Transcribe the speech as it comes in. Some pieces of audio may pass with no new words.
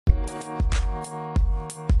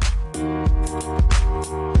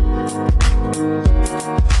Hi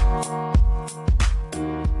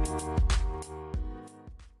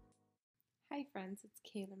friends, it's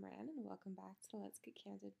Kayla Moran and welcome back to the Let's Get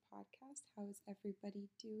Candid podcast. How is everybody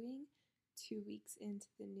doing? 2 weeks into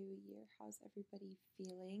the new year. How's everybody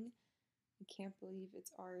feeling? I can't believe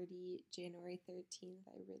it's already January 13th.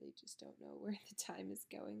 I really just don't know where the time is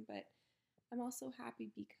going, but I'm also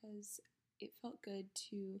happy because it felt good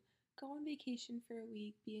to go on vacation for a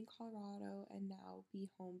week, be in Colorado, and now be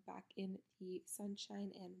home back in the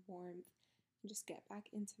sunshine and warmth and just get back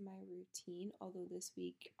into my routine. Although this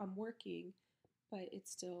week I'm working, but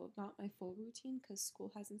it's still not my full routine because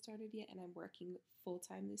school hasn't started yet and I'm working full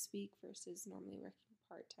time this week versus normally working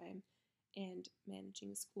part time and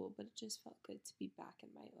managing school. But it just felt good to be back in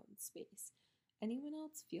my own space. Anyone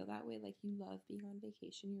else feel that way? Like you love being on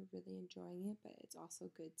vacation, you're really enjoying it, but it's also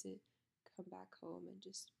good to come back home and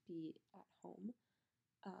just be at home.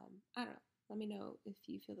 I don't know. Let me know if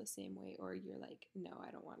you feel the same way or you're like, no,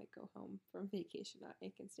 I don't want to go home from vacation.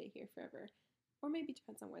 I can stay here forever. Or maybe it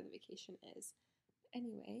depends on where the vacation is.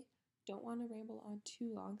 Anyway, don't want to ramble on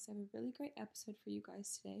too long because I have a really great episode for you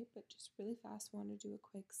guys today, but just really fast want to do a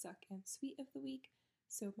quick suck and sweet of the week.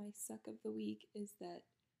 So my suck of the week is that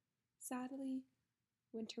sadly,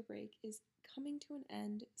 winter break is coming to an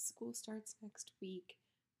end. School starts next week.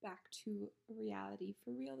 Back to reality for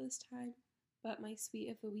real this time. But my sweet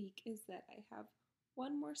of the week is that I have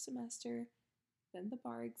one more semester, then the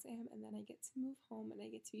bar exam, and then I get to move home and I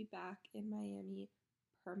get to be back in Miami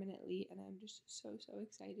permanently. And I'm just so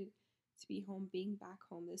excited to be home. Being back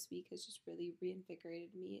home this week has just really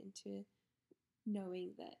reinvigorated me into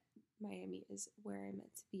knowing that Miami is where I'm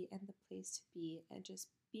meant to be and the place to be. And just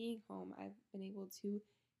being home, I've been able to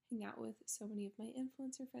hang out with so many of my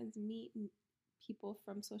influencer friends, meet people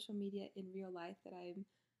from social media in real life that I'm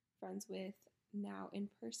friends with now in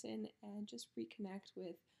person, and just reconnect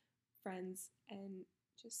with friends and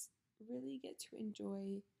just really get to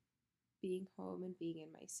enjoy being home and being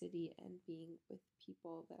in my city and being with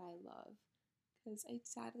people that I love. Because I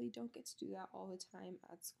sadly don't get to do that all the time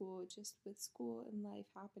at school, just with school and life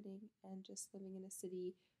happening and just living in a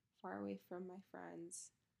city far away from my friends.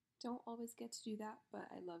 Don't always get to do that, but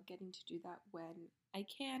I love getting to do that when I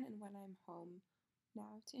can and when I'm home.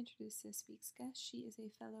 Now, to introduce this week's guest, she is a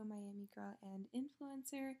fellow Miami girl and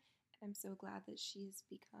influencer, and I'm so glad that she has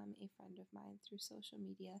become a friend of mine through social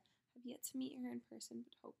media. I've yet to meet her in person,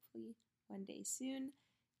 but hopefully one day soon.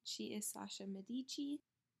 She is Sacha Medici.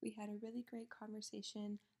 We had a really great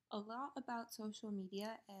conversation, a lot about social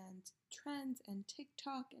media and trends and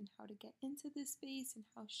TikTok and how to get into this space and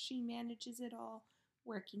how she manages it all,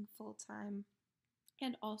 working full time.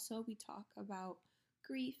 And also we talk about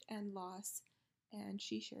grief and loss, and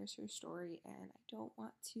she shares her story, and I don't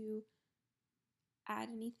want to add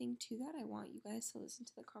anything to that. I want you guys to listen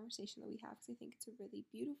to the conversation that we have because I think it's a really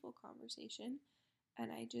beautiful conversation,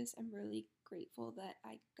 and I just am really grateful that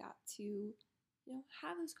I got to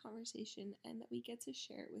have this conversation and that we get to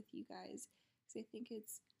share it with you guys, because I think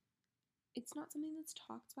it's not something that's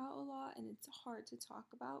talked about a lot, and it's hard to talk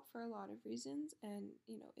about for a lot of reasons, and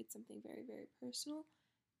it's something very personal,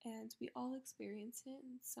 and we all experience it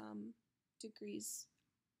in some degrees,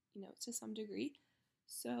 to some degree.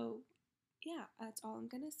 So yeah, that's all I'm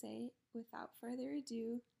gonna say. Without further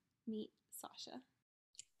ado, meet Sacha.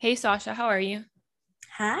 Hey Sacha, how are you?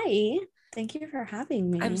 Hi, thank you for having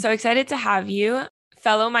me. I'm so excited to have you,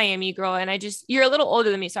 fellow Miami girl. And you're a little older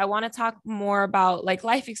than me, so I want to talk more about like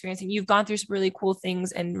life experience. And you've gone through some really cool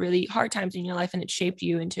things and really hard times in your life, and it shaped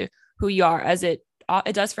you into who you are, as it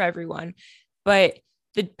does for everyone. But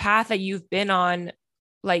the path that you've been on,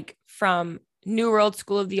 like from New World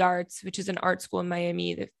School of the Arts, which is an art school in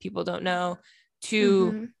Miami that people don't know,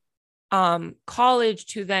 to college,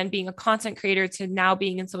 to then being a content creator, to now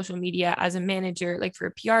being in social media as a manager, like for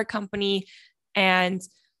a PR company, and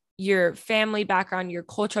your family background, your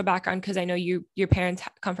cultural background, because I know your parents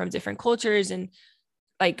come from different cultures and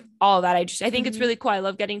like all that. I think it's really cool. I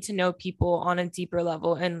love getting to know people on a deeper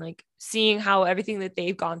level and like seeing how everything that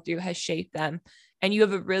they've gone through has shaped them. And you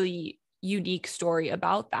have a really unique story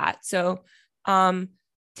about that. So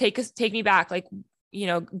take me back, like,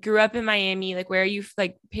 grew up in Miami, like where are you,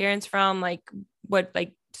 like parents from, like what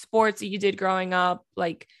like sports that you did growing up,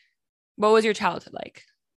 like what was your childhood like?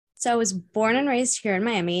 So I was born and raised here in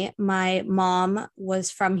Miami. My mom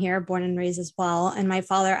was from here, born and raised as well. And my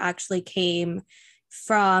father actually came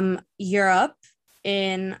from Europe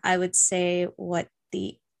in, I would say,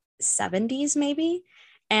 the 70s maybe.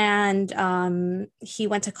 And he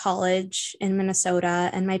went to college in Minnesota,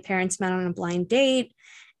 and my parents met on a blind date.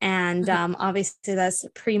 And obviously that's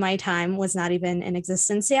pre my time, was not even in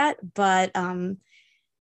existence yet. But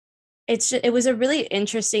it was a really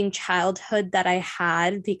interesting childhood that I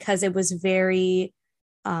had because it was very,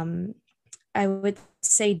 I would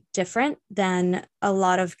say, different than a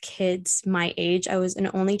lot of kids my age. I was an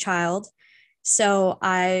only child. So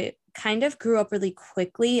I kind of grew up really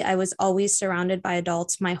quickly. I was always surrounded by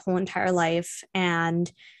adults my whole entire life.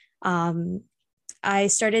 And um, I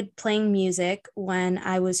started playing music when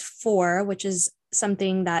I was 4, which is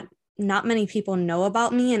something that not many people know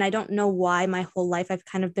about me. And I don't know why my whole life I've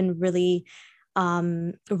kind of been really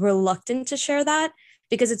reluctant to share that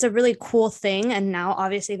because it's a really cool thing. And now,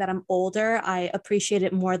 obviously, that I'm older, I appreciate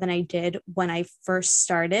it more than I did when I first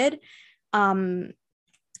started. Um,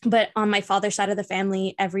 but on my father's side of the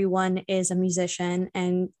family, everyone is a musician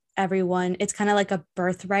and everyone, it's kind of like a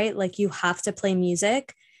birthright. Like you have to play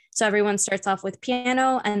music. So everyone starts off with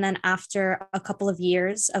piano. And then after a couple of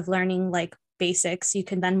years of learning like basics, you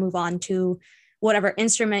can then move on to whatever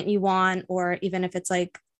instrument you want, or even if it's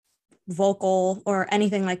like vocal or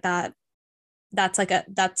anything like that,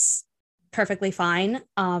 that's perfectly fine.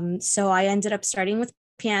 So I ended up starting with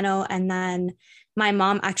piano, and then my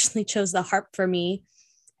mom actually chose the harp for me,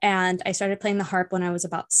 and I started playing the harp when I was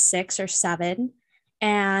about 6 or 7.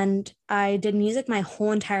 And I did music my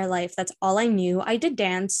whole entire life. That's all I knew. I did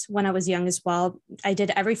dance when I was young as well. I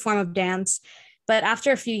did every form of dance. But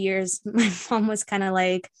after a few years, my mom was kind of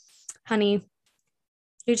like, honey,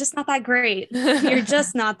 you're just not that great. You're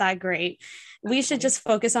just not that great. We should just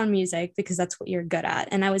focus on music because that's what you're good at.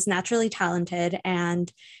 And I was naturally talented.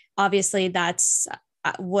 And obviously, that's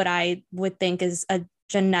what I would think is a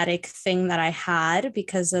genetic thing that I had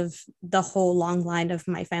because of the whole long line of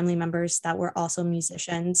my family members that were also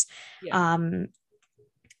musicians. Yeah.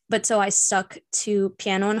 But so I stuck to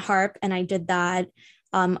piano and harp, and I did that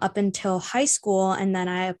up until high school. And then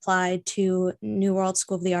I applied to New World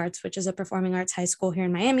School of the Arts, which is a performing arts high school here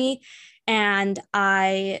in Miami. And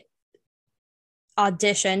I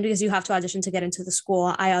auditioned because you have to audition to get into the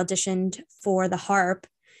school. I auditioned for the harp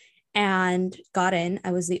and got in.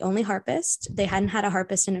 I was the only harpist. They hadn't had a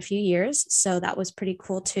harpist in a few years, so that was pretty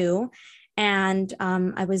cool too. And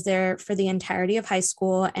I was there for the entirety of high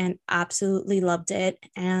school and absolutely loved it.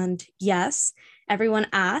 And yes, everyone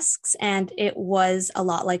asks, and it was a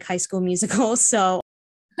lot like High School Musical. So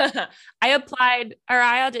I applied or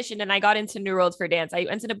I auditioned and I got into New World for dance. I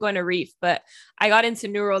ended up going to Reef, but I got into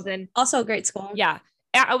New World, and also a great school. Yeah.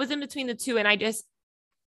 I was in between the two, and I just,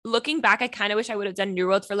 looking back, I kind of wish I would have done New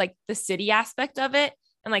World for like the city aspect of it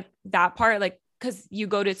and like that part, like, because you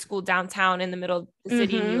go to school downtown in the middle of the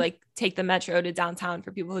city and you like take the metro to downtown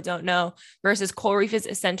for people who don't know, versus Coral Reef is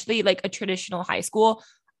essentially like a traditional high school.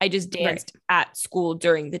 I just danced at school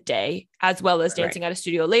during the day as well as dancing at a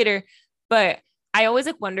studio later. But I always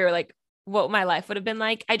like wonder like what my life would have been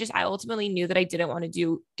like. I ultimately knew that I didn't want to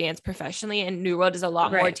do dance professionally, and New World is a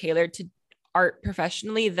lot more tailored to art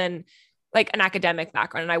professionally than like an academic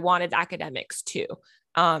background. And I wanted academics too.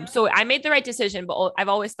 So I made the right decision, but I've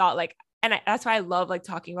always thought like, and that's why I love like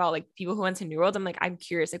talking about like people who went to New World. I'm like, I'm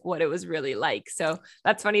curious like what it was really like. So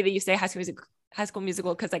that's funny that you say High School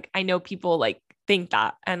Musical, because like I know people like think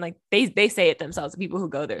that, and like they say it themselves, the people who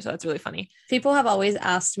go there. So that's really funny. People have always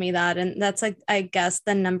asked me that, and that's like, I guess,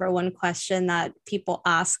 the number one question that people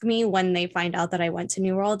ask me when they find out that I went to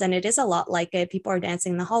New World. And it is a lot like it. People are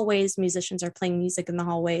dancing in the hallways, musicians are playing music in the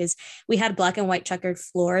hallways. We had black and white checkered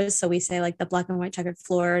floors, so we say like the black and white checkered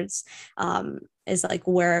floors is like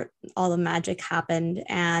where all the magic happened.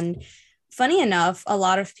 And funny enough, a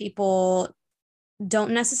lot of people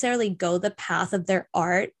don't necessarily go the path of their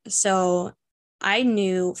art. So I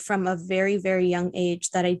knew from a very, very young age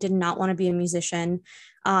that I did not want to be a musician.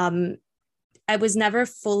 I was never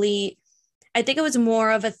fully, I think it was more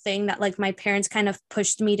of a thing that like my parents kind of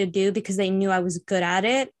pushed me to do because they knew I was good at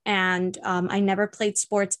it. And I never played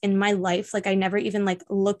sports in my life. Like I never even like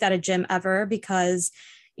looked at a gym ever because,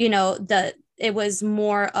 you know, it was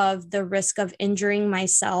more of the risk of injuring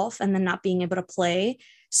myself and then not being able to play.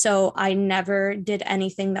 So I never did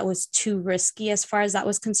anything that was too risky as far as that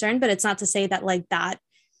was concerned. But it's not to say that like that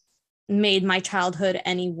made my childhood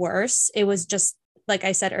any worse. It was just, like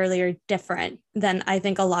I said earlier, different than I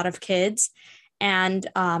think a lot of kids. And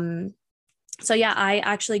so, yeah, I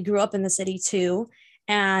actually grew up in the city too.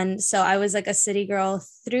 And so I was like a city girl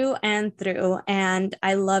through and through. And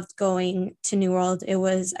I loved going to New World. It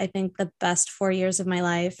was, I think, the best 4 years of my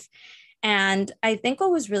life. And I think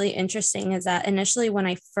what was really interesting is that initially when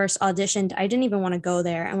I first auditioned, I didn't even want to go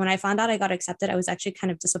there. And when I found out I got accepted, I was actually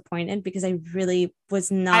kind of disappointed because I really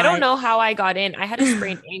was not. I don't know how I got in. I had a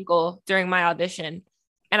sprained ankle during my audition,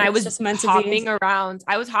 and I was just hopping around.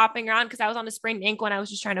 I was hopping around because I was on a sprained ankle and I was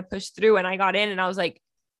just trying to push through, and I got in and I was like,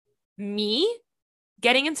 me?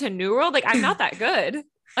 getting into New World, like I'm not that good.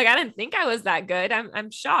 Like I didn't think I was that good.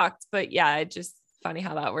 I'm shocked, but yeah, it's just funny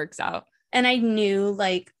how that works out. And I knew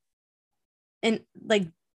like, and like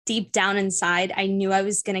deep down inside, I knew I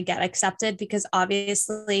was going to get accepted because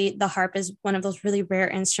obviously the harp is one of those really rare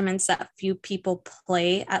instruments that few people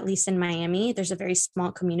play, at least in Miami. There's a very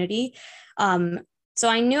small community. So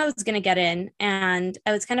I knew I was going to get in, and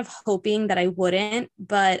I was kind of hoping that I wouldn't,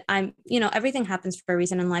 but everything happens for a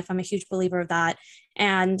reason in life. I'm a huge believer of that.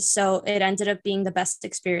 And so it ended up being the best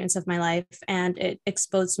experience of my life, and it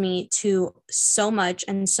exposed me to so much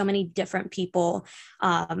and so many different people.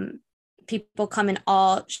 People come in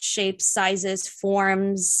all shapes, sizes,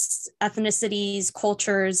 forms, ethnicities,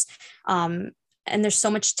 cultures. And there's so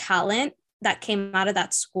much talent that came out of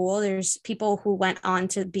that school. There's people who went on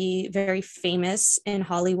to be very famous in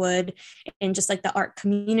Hollywood, in just like the art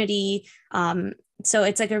community. So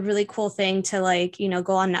it's like a really cool thing to like,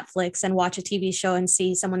 go on Netflix and watch a TV show and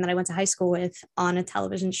see someone that I went to high school with on a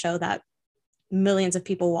television show that millions of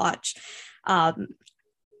people watch.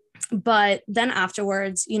 But then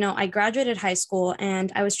afterwards, I graduated high school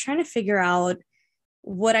and I was trying to figure out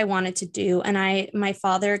what I wanted to do. And my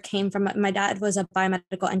dad was a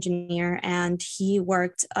biomedical engineer, and he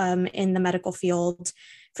worked in the medical field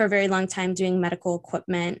for a very long time doing medical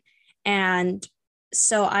equipment. And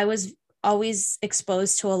so I was always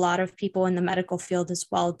exposed to a lot of people in the medical field as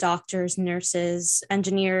well, doctors, nurses,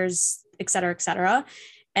 engineers, et cetera, et cetera.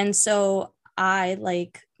 And so I,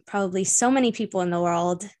 like probably so many people in the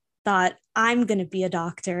world, thought I'm going to be a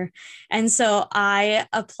doctor. And so I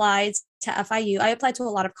applied to FIU. I applied to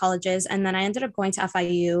a lot of colleges, and then I ended up going to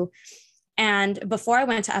FIU. And before I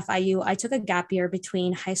went to FIU, I took a gap year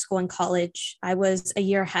between high school and college. I was a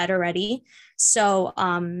year ahead already. So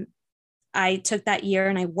I took that year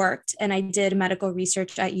and I worked, and I did medical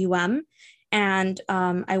research at and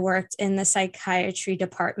I worked in the psychiatry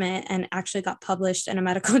department and actually got published in a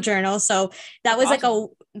medical journal. So that was awesome.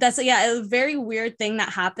 A very weird thing that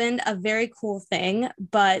happened, a very cool thing,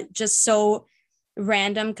 but just so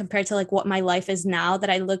random compared to like what my life is now, that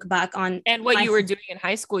I look back on. And what you were doing in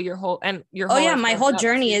high school, my whole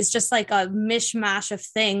journey is just like a mishmash of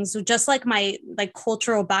things, just like my like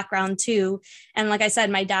cultural background too. And like I said,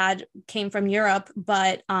 my dad came from Europe,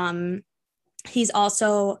 but he's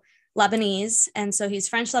also Lebanese. And so he's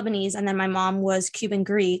French Lebanese. And then my mom was Cuban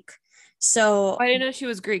Greek. So I didn't know she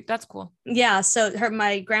was Greek. That's cool. Yeah. So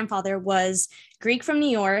my grandfather was Greek from New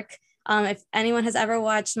York. If anyone has ever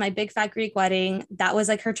watched My Big Fat Greek Wedding, that was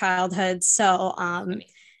like her childhood. So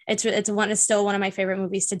it's still one of my favorite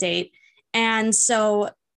movies to date. And so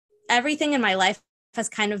everything in my life has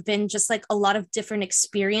kind of been just like a lot of different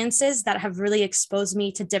experiences that have really exposed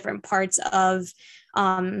me to different parts of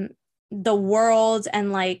the world,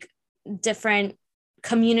 and like different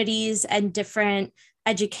communities and different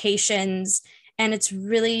educations. And it's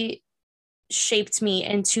really shaped me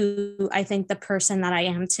into, I think, the person that I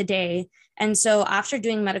am today. And so after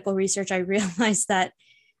doing medical research, I realized that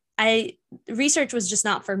research was just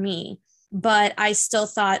not for me, but I still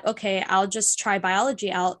thought, okay, I'll just try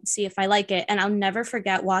biology out, see if I like it. And I'll never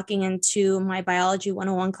forget walking into my biology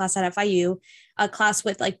 101 class at FIU, a class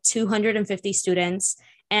with like 250 students,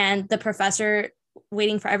 and the professor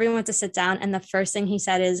waiting for everyone to sit down. And the first thing he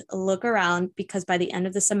said is, look around, because by the end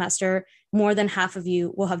of the semester, more than half of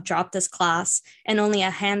you will have dropped this class, and only a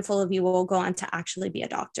handful of you will go on to actually be a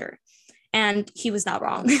doctor. And he was not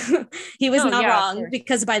wrong. He was not wrong,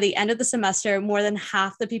 because by the end of the semester, more than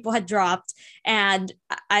half the people had dropped. And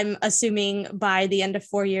I'm assuming by the end of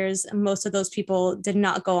 4 years, most of those people did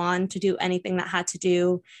not go on to do anything that had to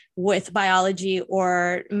do with biology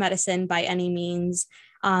or medicine by any means.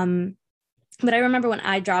 But I remember when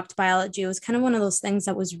I dropped biology, it was kind of one of those things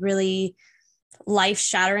that was really life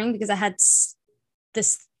shattering, because I had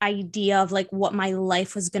this idea of like what my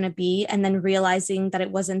life was going to be. And then realizing that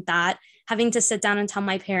it wasn't that, having to sit down and tell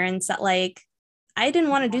my parents that like, I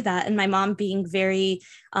didn't want to do that. And my mom being very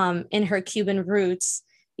in her Cuban roots,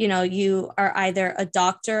 you are either a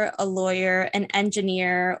doctor, a lawyer, an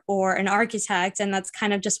engineer, or an architect. And that's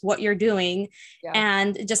kind of just what you're doing. Yeah.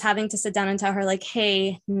 And just having to sit down and tell her like,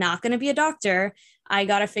 hey, not going to be a doctor. I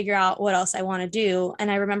got to figure out what else I want to do. And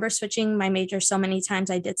I remember switching my major so many times.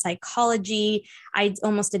 I did psychology. I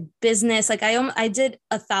almost did business. Like I did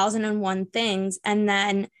 1,001 things. And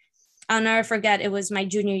then I'll never forget, it was my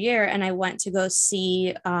junior year, and I went to go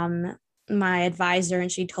see my advisor,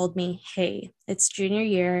 and she told me, hey, it's junior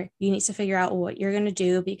year. You need to figure out what you're going to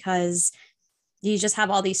do, because you just have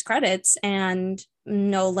all these credits and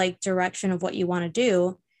no like direction of what you want to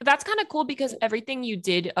do. But that's kind of cool, because everything you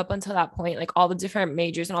did up until that point, like all the different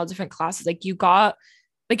majors and all different classes, like you got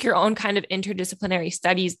like your own kind of interdisciplinary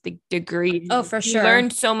studies degree. Oh, for You sure.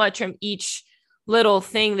 learned so much from each little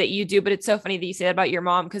thing that you do, but it's so funny that you say that about your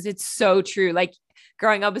mom, because it's so true. Like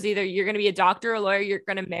growing up is either you're going to be a doctor or a lawyer, you're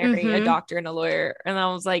going to marry a doctor and a lawyer. And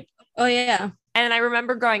I was like, oh yeah. And I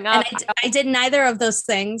remember growing And up, I did neither of those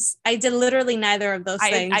things. I did literally neither of those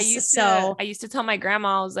things. I used to tell my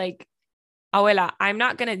grandma, I was like, Abuela, I'm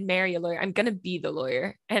not going to marry a lawyer. I'm going to be the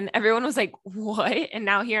lawyer. And everyone was like, what? And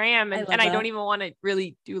now here I am. And I don't even want to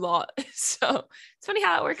really do law. So it's funny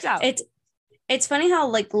how it works out. It's funny how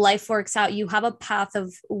like life works out. You have a path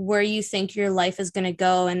of where you think your life is going to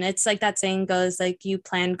go. And it's like that saying goes, like, you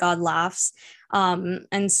plan, God laughs.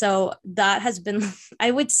 And so that has been,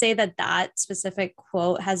 I would say that specific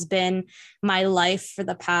quote has been my life for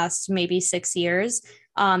the past maybe 6 years,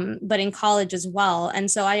 but in college as well. And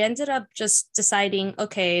so I ended up just deciding,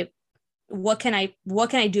 okay, what can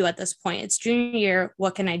I do at this point? It's junior year.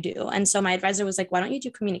 What can I do? And so my advisor was like, why don't you do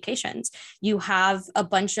communications? You have a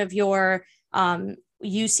bunch of your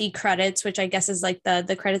UC credits, which I guess is like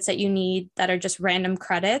the credits that you need that are just random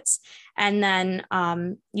credits. And then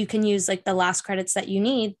you can use like the last credits that you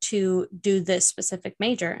need to do this specific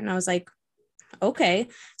major. And I was like, okay.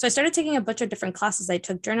 So I started taking a bunch of different classes. I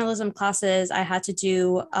took journalism classes. I had to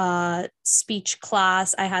do a speech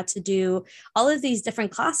class. I had to do all of these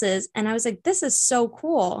different classes. And I was like, this is so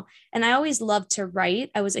cool. And I always loved to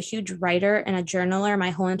write. I was a huge writer and a journaler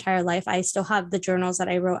my whole entire life. I still have the journals that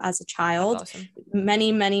I wrote as a child. That's awesome.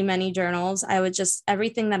 Many, many, many journals. I would just,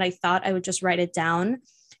 everything that I thought, I would just write it down.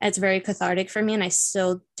 It's very cathartic for me. And I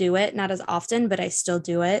still do it, not as often, but I still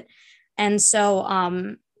do it. And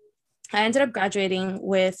so, I ended up graduating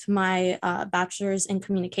with my bachelor's in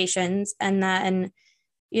communications, and then,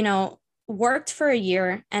 worked for a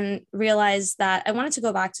year and realized that I wanted to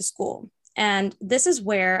go back to school. And this is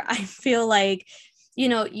where I feel like,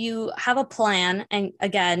 you have a plan. And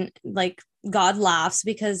again, like God laughs,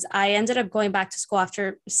 because I ended up going back to school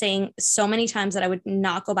after saying so many times that I would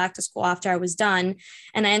not go back to school after I was done.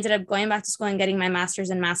 And I ended up going back to school and getting my master's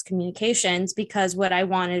in mass communications, because what I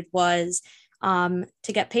wanted was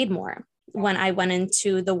to get paid more. When I went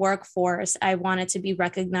into the workforce, I wanted to be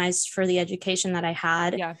recognized for the education that I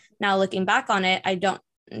had. Yeah. Now, looking back on it, I don't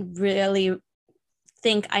really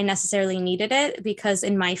think I necessarily needed it, because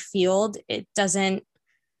in my field, it doesn't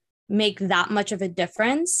make that much of a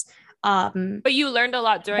difference. But you learned a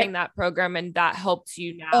lot during that program, and that helps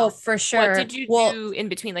you now. Oh, for sure. What did you do in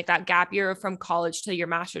between, like that gap year from college to your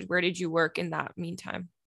master's? Where did you work in that meantime?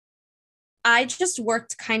 I just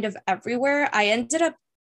worked kind of everywhere. I ended up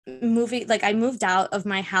moving, like I moved out of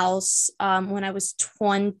my house when I was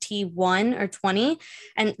 21 or 20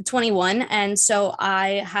 and 21. And so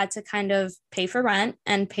I had to kind of pay for rent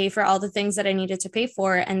and pay for all the things that I needed to pay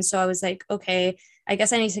for. And so I was like, okay, I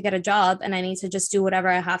guess I need to get a job, and I need to just do whatever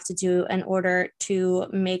I have to do in order to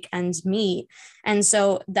make ends meet. And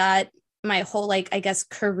so that my whole, like, I guess,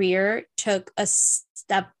 career took a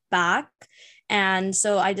step back. And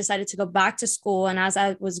so I decided to go back to school. And as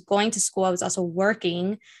I was going to school, I was also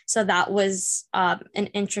working. So that was an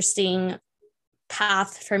interesting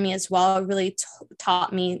path for me as well. It really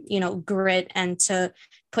taught me, grit and to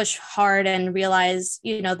push hard and realize,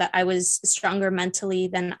 that I was stronger mentally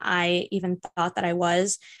than I even thought that I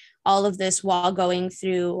was. All of this while going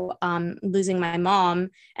through losing my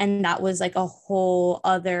mom. And that was like a whole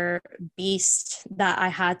other beast that I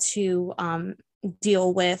had to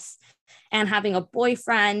deal with. And having a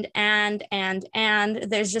boyfriend and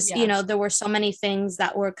there's just, there were so many things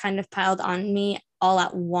that were kind of piled on me all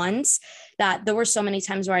at once, that there were so many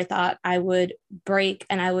times where I thought I would break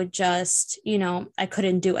and I would just, I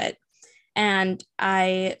couldn't do it. And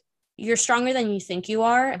you're stronger than you think you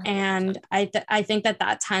are. 100%. And I think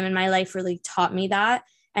that time in my life really taught me that,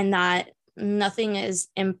 and that nothing is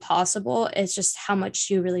impossible. It's just how much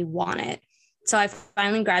you really want it. So I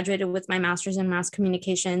finally graduated with my master's in mass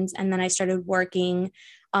communications. And then I started working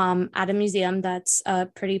at a museum that's a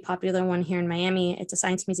pretty popular one here in Miami. It's a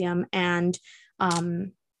science museum. And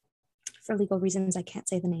for legal reasons, I can't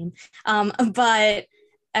say the name, but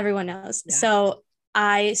everyone knows. Yeah. So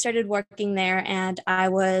I started working there, and I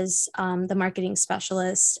was the marketing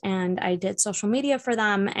specialist, and I did social media for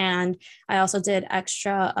them. And I also did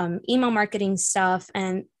extra email marketing stuff.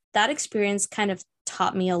 And that experience kind of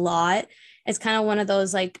taught me a lot. It's kind of one of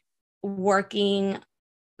those, like, working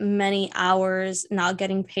many hours, not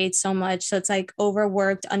getting paid so much. So it's like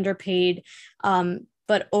overworked, underpaid,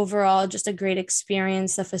 but overall just a great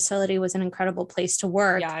experience. The facility was an incredible place to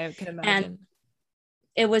work. Yeah, I can imagine. And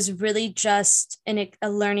it was really just a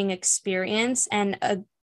learning experience and a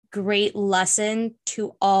great lesson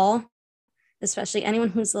to all especially anyone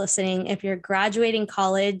who's listening, if you're graduating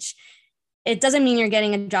college, it doesn't mean you're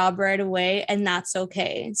getting a job right away, and that's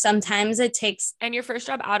okay. Sometimes it takes. And your first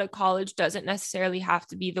job out of college doesn't necessarily have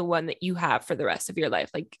to be the one that you have for the rest of your life.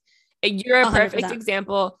 Like, you're a perfect 100%.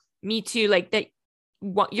 example. Me too. Like, that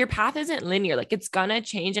your path isn't linear. Like, it's gonna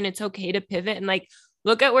change, and it's okay to pivot. And like,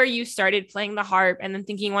 look at where you started playing the harp and then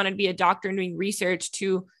thinking you wanted to be a doctor and doing research,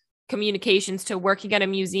 to communications, to working at a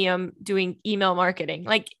museum doing email marketing.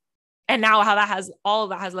 Like, and now how all of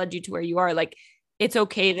that has led you to where you are. Like, it's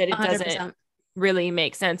okay that it 100%. doesn't really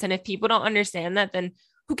make sense. And if people don't understand that, then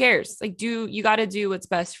who cares? Like, you got to do what's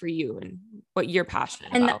best for you and what you're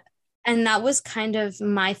passionate about. And that was kind of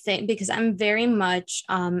my thing, because I'm very much,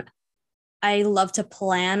 I love to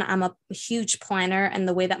plan. I'm a huge planner. And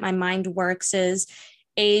the way that my mind works is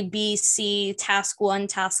A, B, C, task 1,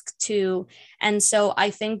 task 2. And so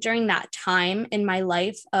I think during that time in my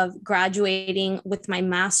life of graduating with my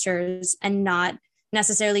master's and not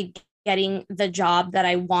necessarily getting the job that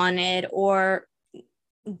I wanted, or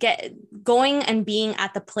going and being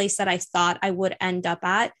at the place that I thought I would end up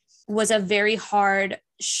at, was a very hard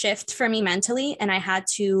shift for me mentally. And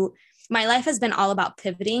my life has been all about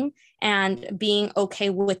pivoting and being okay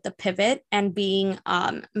with the pivot, and being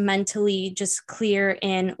mentally just clear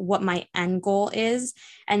in what my end goal is.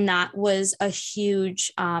 And that was a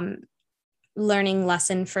huge learning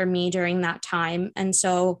lesson for me during that time. And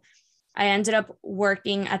so I ended up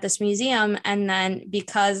working at this museum. And then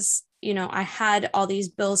because, I had all these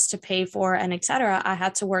bills to pay for and et cetera, I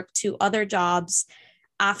had to work 2 other jobs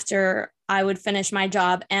after I would finish my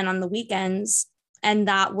job and on the weekends. And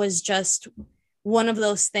that was just one of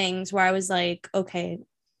those things where I was like, okay,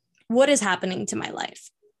 what is happening to my life?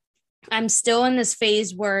 I'm still in this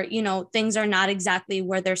phase where, things are not exactly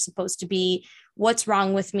where they're supposed to be. What's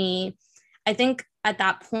wrong with me? I think at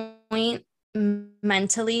that point,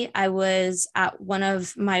 mentally, I was at one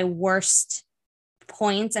of my worst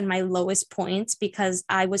points and my lowest points, because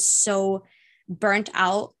I was so burnt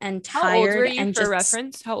out and tired. How old were you, and for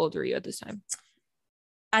reference? How old were you at this time?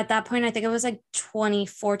 At that point, I think it was like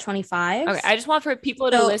 24, 25. Okay. I just want for people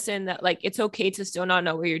to listen that, like, it's okay to still not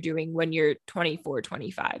know what you're doing when you're 24,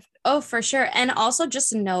 25. Oh, for sure. And also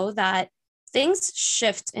just know that things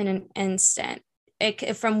shift in an instant.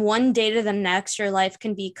 From one day to the next, your life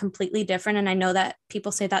can be completely different. And I know that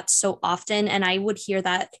people say that so often, and I would hear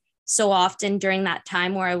that so often during that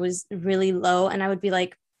time where I was really low, and I would be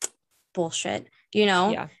like, bullshit,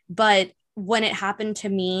 Yeah. But when it happened to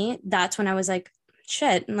me, that's when I was like,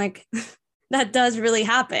 shit, and like, that does really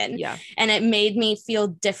happen. Yeah. And it made me feel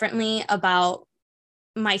differently about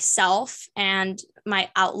myself and my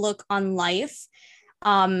outlook on life.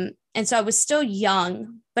 And so I was still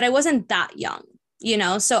young, but I wasn't that young,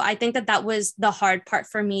 So I think that was the hard part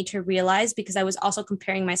for me to realize, because I was also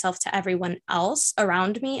comparing myself to everyone else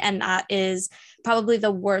around me. And that is probably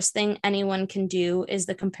the worst thing anyone can do, is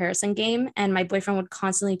the comparison game. And my boyfriend would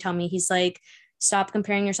constantly tell me, he's like, stop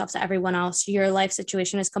comparing yourself to everyone else. Your life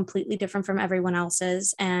situation is completely different from everyone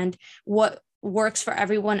else's. And what works for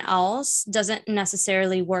everyone else doesn't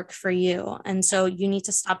necessarily work for you. And so you need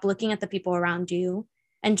to stop looking at the people around you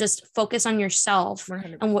and just focus on yourself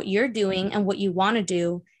 100%. and what you're doing and what you want to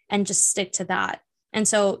do, and just stick to that. And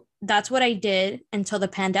so that's what I did until the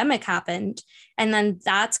pandemic happened. And then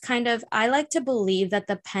that's kind of, I like to believe that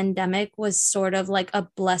the pandemic was sort of like a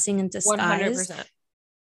blessing in disguise. 100%.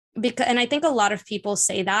 And I think a lot of people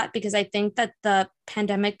say that, because I think that the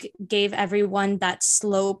pandemic gave everyone that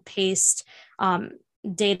slow paced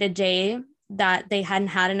day to day that they hadn't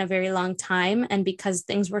had in a very long time. And because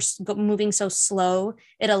things were moving so slow,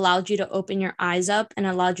 it allowed you to open your eyes up and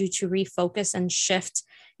allowed you to refocus and shift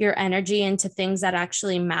your energy into things that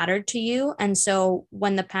actually mattered to you. And so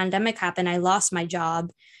when the pandemic happened, I lost my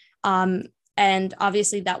job. And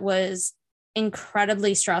obviously that was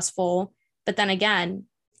incredibly stressful. But then again,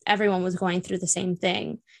 everyone was going through the same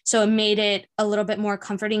thing. So it made it a little bit more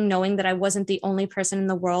comforting knowing that I wasn't the only person in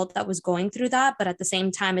the world that was going through that. But at the same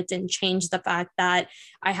time, it didn't change the fact that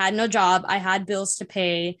I had no job. I had bills to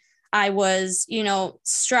pay. I was,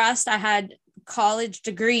 stressed. I had college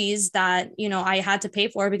degrees that, I had to pay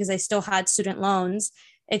for because I still had student loans,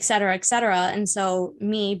 et cetera, et cetera. And so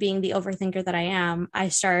me being the overthinker that I am, I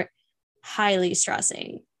start highly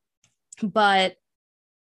stressing. But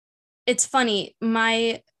it's funny,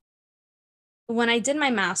 when I did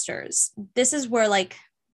my master's, this is where like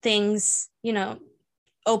things,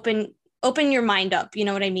 open your mind up, you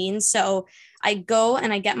know what I mean? So I go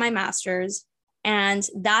and I get my master's, And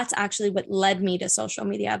that's actually what led me to social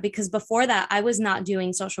media, because before that, I was not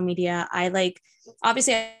doing social media.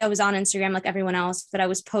 Obviously I was on Instagram like everyone else, but I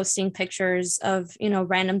was posting pictures of,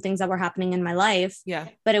 random things that were happening in my life. Yeah.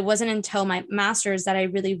 But it wasn't until my master's that I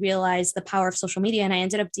really realized the power of social media. And I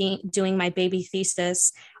ended up doing my baby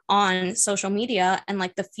thesis on social media and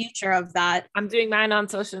like the future of that. I'm doing mine on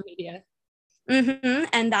social media. Mm-hmm.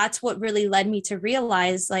 And that's what really led me to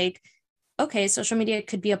realize, like, okay, social media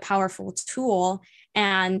could be a powerful tool.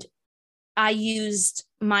 And I used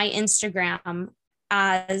my Instagram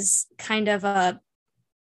as kind of how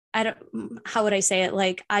would I say it?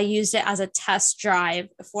 Like, I used it as a test drive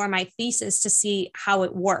for my thesis to see how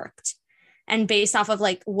it worked. And based off of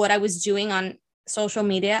like what I was doing on social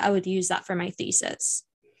media, I would use that for my thesis.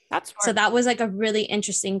 That's smart. So that was like a really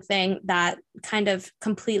interesting thing that kind of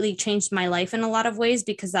completely changed my life in a lot of ways,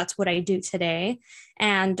 because that's what I do today.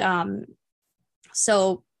 And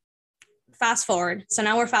so fast forward. So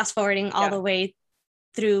now we're fast forwarding all the way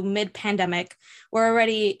through mid-pandemic. We're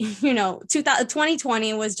already,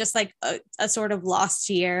 2020 was just like a sort of lost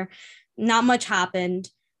year. Not much happened.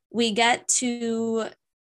 We get to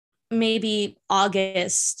maybe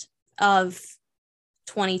August of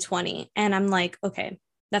 2020. And I'm like, okay,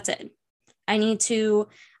 that's it. I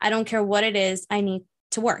don't care what it is. I need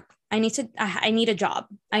to work. I need a job.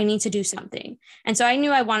 I need to do something. And so I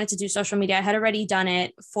knew I wanted to do social media. I had already done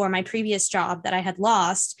it for my previous job that I had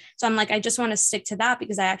lost. So I'm like, I just want to stick to that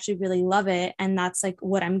because I actually really love it. And that's like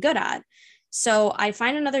what I'm good at. So I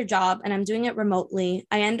find another job and I'm doing it remotely.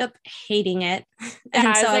 I end up hating it. Yeah,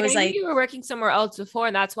 And so I was knew like, you were working somewhere else before.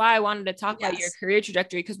 And that's why I wanted to talk about your career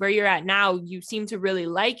trajectory, because where you're at now, you seem to really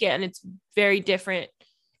like it. And it's very different.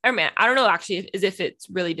 I don't know actually as if it's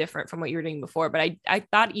really different from what you were doing before, but I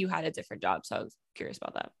thought you had a different job. So I was curious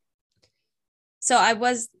about that. So I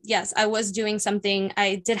was doing something.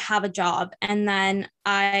 I did have a job, and then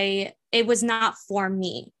it was not for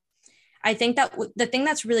me. I think that the thing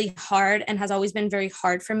that's really hard and has always been very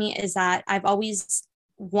hard for me is that I've always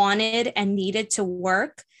wanted and needed to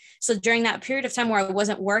work. So during that period of time where I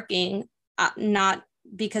wasn't working, not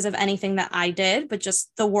because of anything that I did, but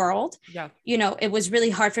just the world, it was really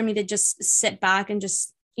hard for me to just sit back and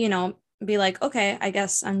just, be like, okay, I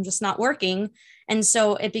guess I'm just not working. And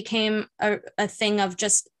so it became a thing of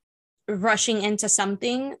just rushing into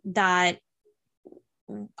something that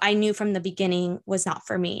I knew from the beginning was not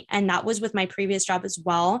for me. And that was with my previous job as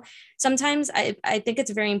well. Sometimes I think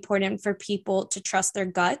it's very important for people to trust their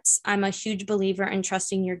guts. I'm a huge believer in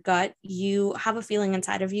trusting your gut. You have a feeling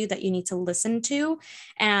inside of you that you need to listen to.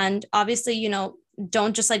 And obviously,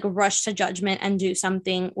 don't just like rush to judgment and do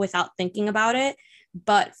something without thinking about it.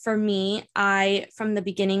 But for me, from the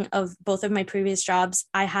beginning of both of my previous jobs,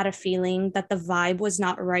 I had a feeling that the vibe was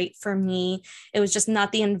not right for me. It was just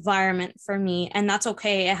not the environment for me. And that's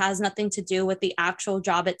okay. It has nothing to do with the actual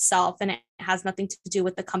job itself, and it has nothing to do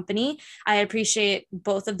with the company. I appreciate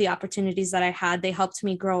both of the opportunities that I had. They helped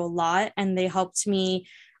me grow a lot, and they helped me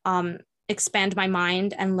expand my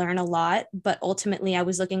mind and learn a lot. But ultimately, I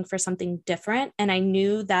was looking for something different. And I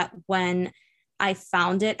knew that when I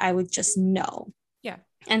found it, I would just know. Yeah.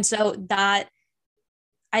 And so that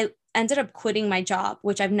I ended up quitting my job,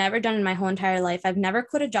 which I've never done in my whole entire life. I've never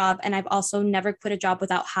quit a job. And I've also never quit a job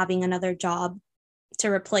without having another job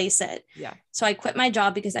to replace it. Yeah. So I quit my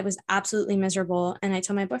job because I was absolutely miserable. And I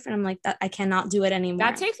told my boyfriend, I'm like, that I cannot do it anymore.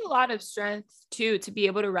 That takes a lot of strength too, to be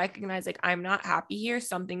able to recognize like, I'm not happy here.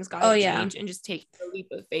 Something's got to change, and just take the leap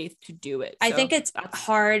of faith to do it. I think it's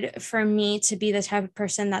hard for me to be the type of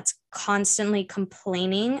person that's constantly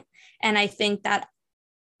complaining. And I think that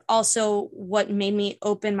also what made me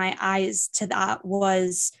open my eyes to that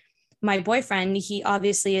was my boyfriend. He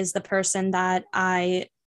obviously is the person that I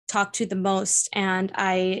talk to the most, and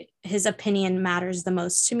his opinion matters the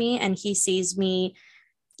most to me. And he sees me,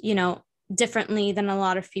 differently than a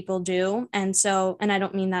lot of people do. And so, and I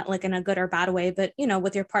don't mean that like in a good or bad way, but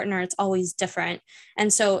with your partner, it's always different.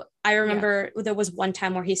 And so I remember there was one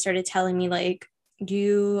time where he started telling me like,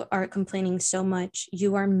 you are complaining so much.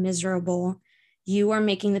 You are miserable. You are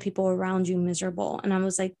making the people around you miserable. And I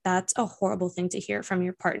was like, that's a horrible thing to hear from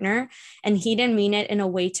your partner. And he didn't mean it in a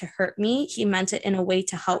way to hurt me. He meant it in a way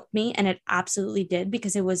to help me. And it absolutely did,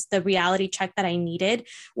 because it was the reality check that I needed,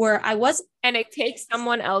 where I was. And it takes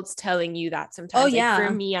someone else telling you that sometimes. Oh, like, yeah.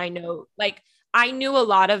 For me, I know, like, I knew a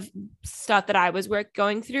lot of stuff that I was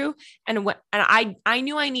going through, and I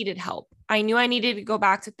knew I needed help. I knew I needed to go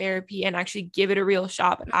back to therapy and actually give it a real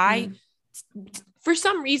shot. But for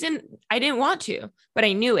some reason, I didn't want to, but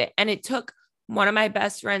I knew it. And it took one of my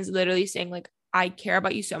best friends literally saying like, I care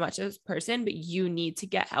about you so much as a person, but you need to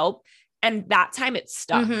get help. And that time it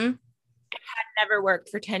stuck. Mm-hmm. had never worked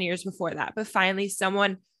for 10 years before that, but finally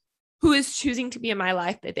someone who is choosing to be in my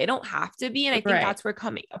life that they don't have to be. And I think that's where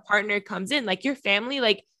a partner comes in. Like your family,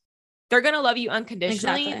 like they're going to love you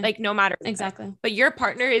unconditionally, like no matter what. Exactly. But your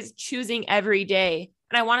partner is choosing every day.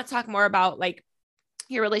 And I want to talk more about like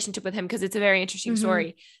your relationship with him, because it's a very interesting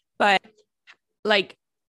story, but like,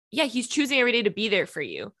 yeah, he's choosing every day to be there for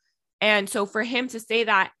you. And so for him to say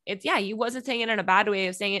that, it's, yeah, he wasn't saying it in a bad way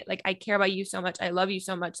of saying it like, I care about you so much. I love you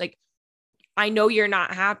so much. Like, I know you're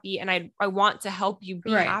not happy and I want to help you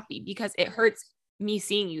be happy, because it hurts me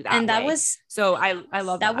seeing you that way. And that was, so I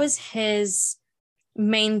love that. That was his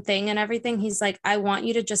main thing and everything. He's like, I want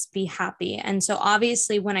you to just be happy. And so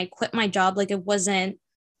obviously when I quit my job, like it wasn't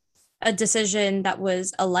a decision that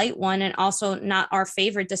was a light one, and also not our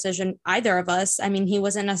favorite decision, either of us. I mean, he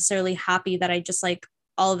wasn't necessarily happy that I just like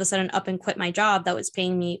all of a sudden up and quit my job that was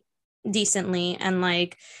paying me decently and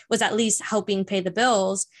like was at least helping pay the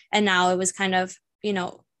bills. And now it was kind of, you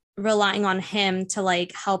know, relying on him to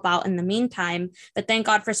like help out in the meantime. But thank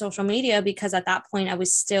God for social media, because at that point I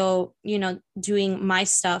was still, you know, doing my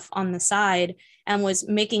stuff on the side and was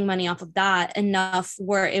making money off of that enough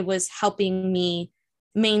where it was helping me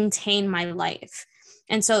maintain my life.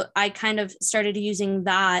 And so I kind of started using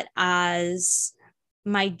that as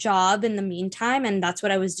my job in the meantime. And that's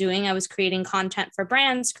what I was doing. I was creating content for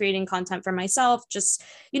brands, creating content for myself, just,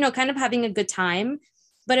 you know, kind of having a good time.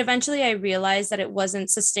 But eventually I realized that it wasn't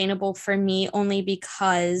sustainable for me, only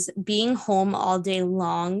because being home all day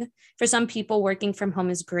long, for some people working from home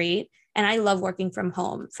is great. And I love working from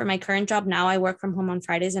home. For my current job now, I work from home on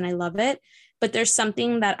Fridays and I love it. But there's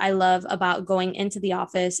something that I love about going into the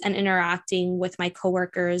office and interacting with my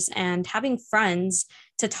coworkers and having friends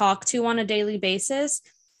to talk to on a daily basis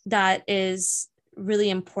that is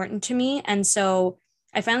really important to me. And so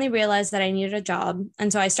I finally realized that I needed a job.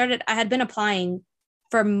 And so I had been applying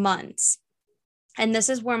for months. And this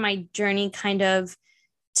is where my journey kind of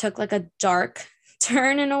took like a dark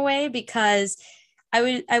turn in a way, because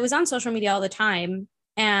I was on social media all the time.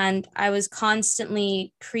 And I was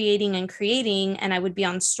constantly creating, and I would be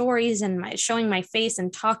on stories and showing my face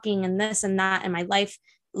and talking and this and that. And my life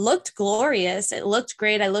looked glorious. It looked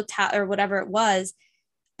great. I looked or whatever it was,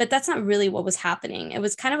 but that's not really what was happening. It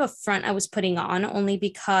was kind of a front I was putting on, only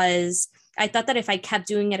because I thought that if I kept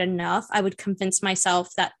doing it enough, I would convince myself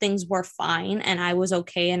that things were fine and I was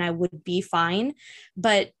okay and I would be fine.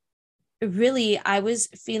 But really, I was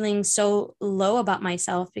feeling so low about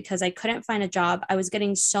myself because I couldn't find a job. I was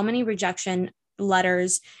getting so many rejection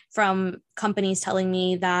letters from companies telling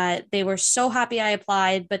me that they were so happy I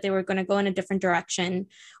applied, but they were going to go in a different direction.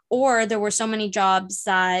 Or there were so many jobs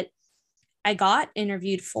that I got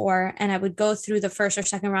interviewed for, and I would go through the first or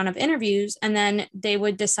second round of interviews, and then they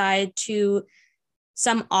would decide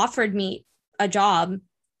some offered me a job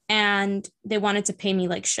and they wanted to pay me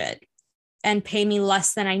like shit and pay me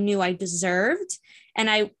less than I knew I deserved. And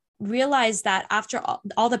I realized that after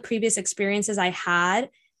all the previous experiences I had,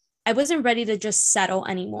 I wasn't ready to just settle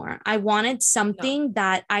anymore. I wanted something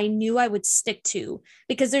that I knew I would stick to,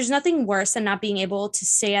 because there's nothing worse than not being able to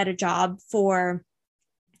stay at a job for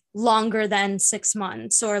longer than 6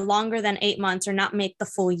 months or longer than 8 months or not make the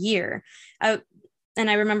full year. And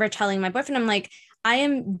I remember telling my boyfriend, I'm like, I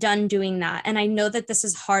am done doing that. And I know that this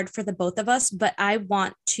is hard for the both of us, but I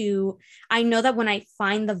know that when I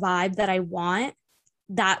find the vibe that I want,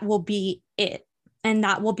 that will be it. And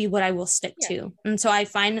that will be what I will stick to. And so I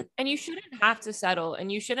find. And you shouldn't have to settle,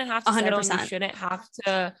 and you shouldn't have to 100%. Settle, and you shouldn't have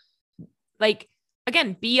to, like,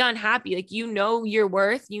 again, be unhappy. Like, you know your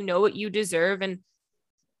worth, you know what you deserve. And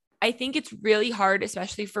I think it's really hard,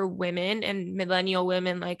 especially for women and millennial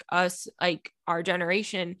women like us, like our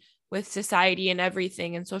generation, with society and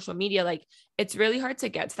everything and social media. Like, it's really hard to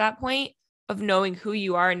get to that point of knowing who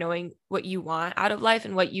you are, knowing what you want out of life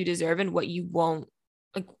and what you deserve and what you won't,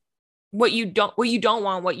 like what you don't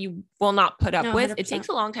want, what you will not put up with. 100%. It takes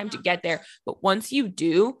a long time to get there. But once you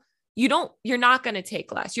do, you're not going to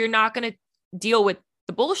take less. You're not going to deal with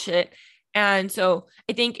the bullshit. And so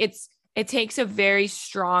I think it takes a very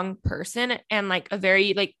strong person and like a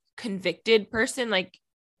very like convicted person, like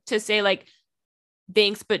to say like,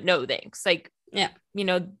 thanks, but no thanks. Like, yeah, you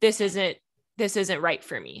know, this isn't right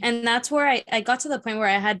for me. And that's where I got to the point where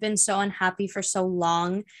I had been so unhappy for so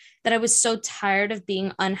long that I was so tired of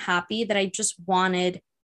being unhappy that I just wanted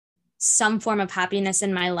some form of happiness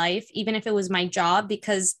in my life, even if it was my job.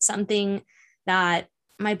 Because something that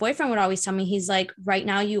my boyfriend would always tell me, he's like, right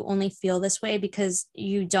now you only feel this way because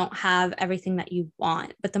you don't have everything that you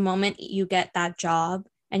want. But the moment you get that job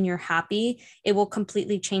and you're happy, it will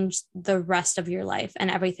completely change the rest of your life and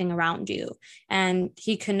everything around you. And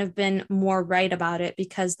he couldn't have been more right about it,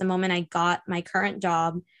 because the moment I got my current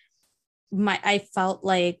job, I felt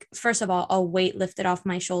like, first of all, a weight lifted off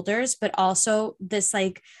my shoulders, but also this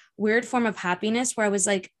like weird form of happiness where I was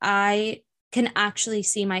like, I can actually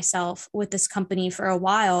see myself with this company for a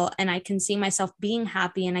while, and I can see myself being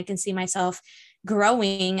happy, and I can see myself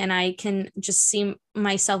growing, and I can just see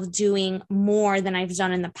myself doing more than I've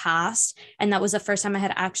done in the past. And that was the first time I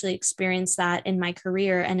had actually experienced that in my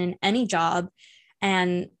career and in any job.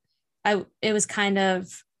 And it was kind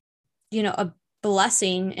of, a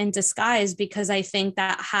blessing in disguise, because I think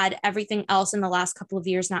that had everything else in the last couple of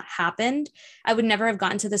years not happened, I would never have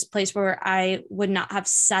gotten to this place where I would not have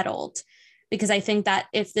settled. Because I think that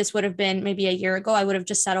if this would have been maybe a year ago, I would have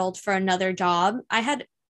just settled for another job. I had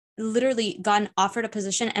literally gotten offered a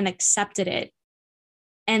position and accepted it.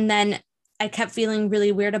 And then I kept feeling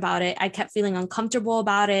really weird about it. I kept feeling uncomfortable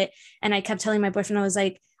about it. And I kept telling my boyfriend, I was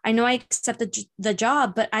like, I know I accepted the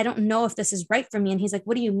job, but I don't know if this is right for me. And he's like,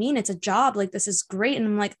 what do you mean? It's a job. Like, this is great. And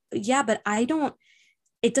I'm like, yeah, but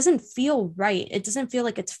it doesn't feel right. It doesn't feel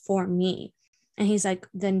like it's for me. And he's like,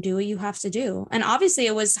 then do what you have to do. And obviously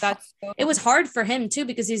it was hard for him too,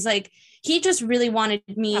 because he's like, he just really wanted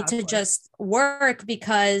me to just work,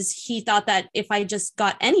 because he thought that if I just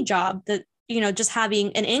got any job, that, just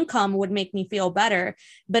having an income would make me feel better.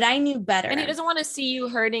 But I knew better. And he doesn't want to see you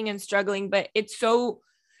hurting and struggling, but it's so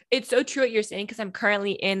true what you're saying. Cause I'm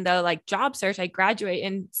currently in the like job search. I graduate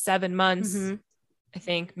in 7 months, I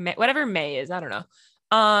think whatever May is, I don't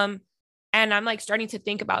know. And I'm like starting to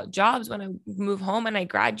think about jobs when I move home and I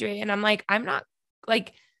graduate. And I'm like, I'm not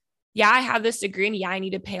like, yeah, I have this degree, and yeah, I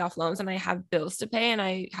need to pay off loans, and I have bills to pay, and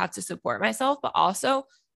I have to support myself, but also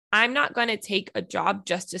I'm not going to take a job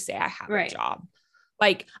just to say I have a job.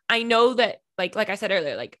 Like, I know that like I said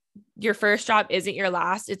earlier, like your first job isn't your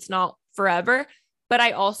last. It's not forever, but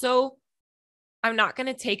I'm not going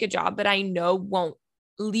to take a job that I know won't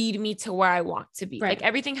lead me to where I want to be. Like,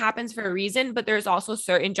 everything happens for a reason, but there's also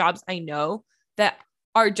certain jobs I know that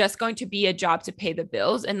are just going to be a job to pay the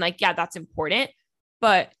bills. And like, yeah, that's important,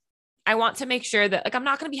 but I want to make sure that like, I'm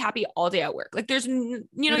not going to be happy all day at work. Like there's,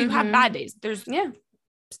 you have bad days.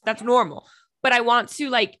 That's normal, but I want to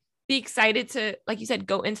like be excited to, like you said,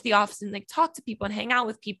 go into the office and like talk to people and hang out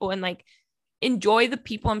with people and like enjoy the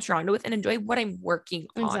people I'm surrounded with and enjoy what I'm working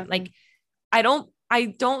on. Like, I don't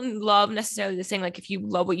love necessarily the saying, like, if you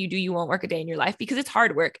love what you do, you won't work a day in your life, because it's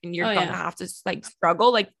hard work and you're going to have to like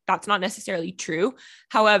struggle. Like, that's not necessarily true.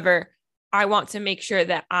 However, I want to make sure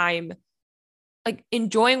that I'm like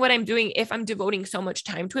enjoying what I'm doing if I'm devoting so much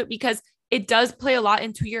time to it, because it does play a lot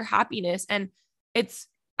into your happiness. And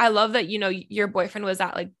I love that, your boyfriend was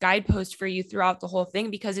that like guidepost for you throughout the whole thing,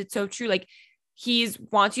 because it's so true. Like,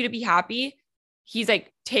 wants you to be happy. He's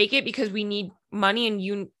like, take it because we need money, and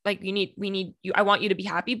we need you. I want you to be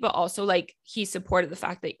happy, but also like he supported the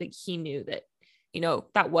fact that like he knew that,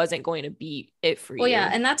 that wasn't going to be it for you. Well, yeah.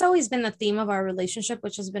 And that's always been the theme of our relationship,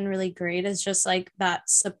 which has been really great, is just like that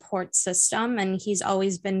support system. And he's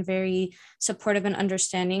always been very supportive and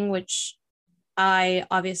understanding, which I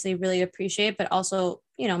obviously really appreciate, but also,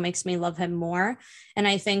 makes me love him more. And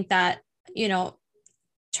I think that,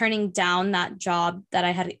 turning down that job that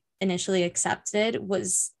I had initially accepted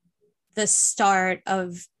was the start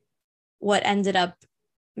of what ended up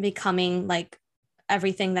becoming like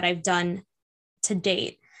everything that I've done to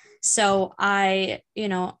date. So I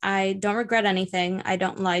don't regret anything. I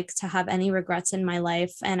don't like to have any regrets in my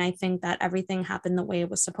life. And I think that everything happened the way it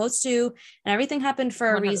was supposed to, and everything happened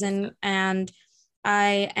for a 100%. Reason. And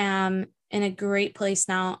I am in a great place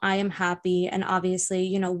now. I am happy. And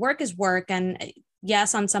obviously, work is work. And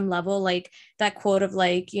yes, on some level, like that quote of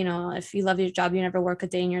like, if you love your job, you never work a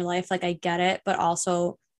day in your life. Like, I get it. But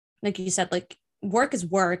also, like you said, like work is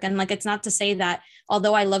work. And like, it's not to say that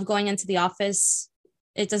although I love going into the office,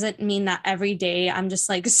 it doesn't mean that every day I'm just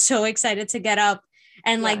like so excited to get up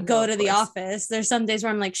and go to the office. There's some days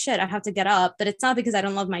where I'm like, shit, I have to get up. But it's not because I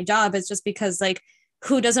don't love my job. It's just because like,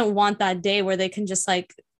 who doesn't want that day where they can just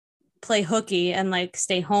like play hooky and like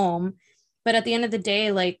stay home? But at the end of the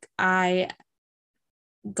day, like I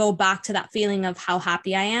go back to that feeling of how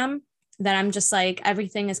happy I am, that I'm just like,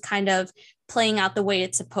 everything is kind of playing out the way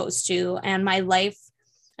it's supposed to. And my life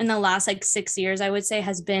in the last like 6 years, I would say,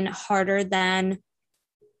 has been harder than,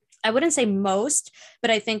 I wouldn't say most,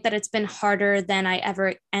 but I think that it's been harder than I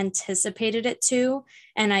ever anticipated it to.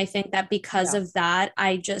 And I think that because of that,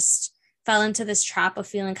 I just fell into this trap of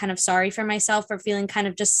feeling kind of sorry for myself, or feeling kind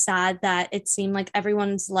of just sad that it seemed like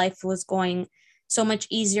everyone's life was going so much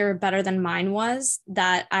easier, better than mine was,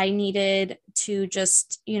 that I needed to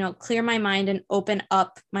just, clear my mind and open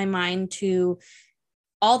up my mind to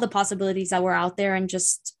all the possibilities that were out there and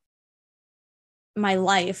just my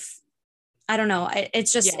life. I don't know.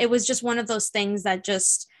 It was just one of those things that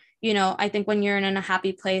just, I think when you're in a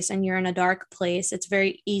happy place and you're in a dark place, it's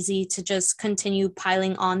very easy to just continue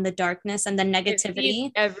piling on the darkness and the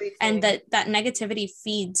negativity, and that negativity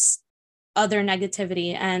feeds other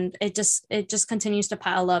negativity, and it just continues to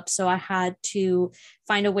pile up. So I had to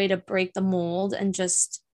find a way to break the mold and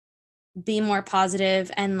just be more positive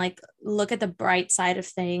and like look at the bright side of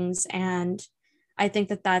things. And I think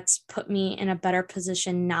that that's put me in a better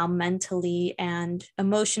position now, mentally and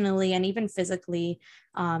emotionally and even physically.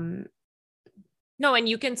 No, and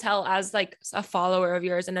you can tell as like a follower of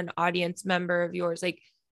yours and an audience member of yours, like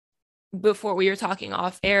before we were talking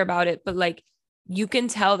off air about it, but like you can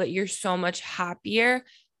tell that you're so much happier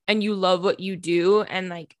and you love what you do. And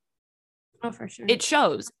like, oh, for sure, it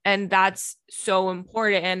shows. And that's so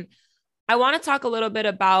important. And I want to talk a little bit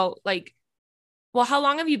about like, well, how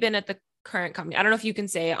long have you been at the current company? I don't know if you can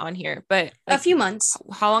say it on here, but like, a few months.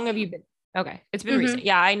 How long have you been? Okay. It's been recent.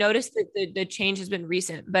 Yeah. I noticed that the change has been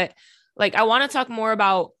recent, but like, I want to talk more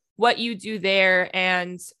about what you do there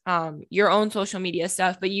and your own social media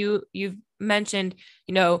stuff. But you've mentioned,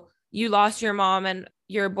 you lost your mom and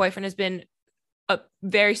your boyfriend has been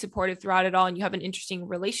very supportive throughout it all. And you have an interesting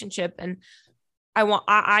relationship. And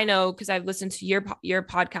I know, cause I've listened to your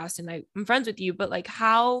podcast and I'm friends with you, but like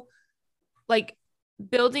how, like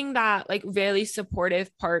building that like really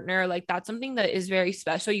supportive partner, like that's something that is very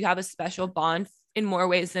special. You have a special bond in more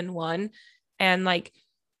ways than one. And like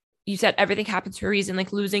you said, everything happens for a reason,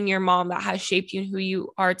 like losing your mom that has shaped you and who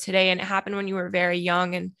you are today. And it happened when you were very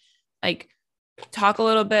young. And like, talk a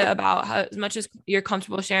little bit about how, as much as you're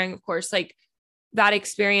comfortable sharing, of course, like that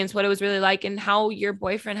experience, what it was really like and how your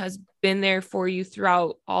boyfriend has been there for you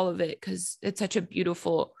throughout all of it. Cause it's such a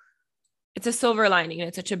beautiful, it's a silver lining and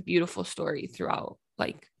it's such a beautiful story throughout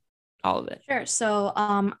like all of it. Sure. So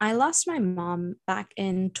I lost my mom back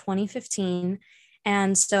in 2015.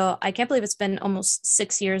 And so I can't believe it's been almost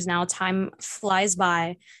 6 years now. Time flies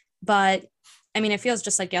by, but I mean, it feels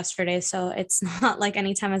just like yesterday. So it's not like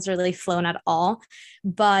any time has really flown at all.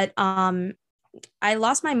 But I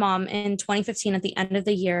lost my mom in 2015 at the end of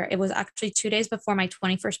the year. It was actually 2 days before my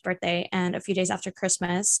 21st birthday and a few days after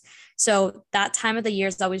Christmas. So that time of the year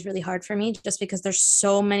is always really hard for me just because there's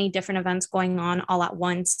so many different events going on all at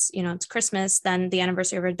once. It's Christmas, then the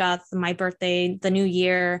anniversary of her death, my birthday, the new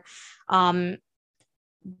year.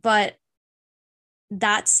 But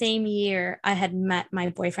that same year, I had met my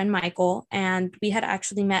boyfriend, Michael, and we had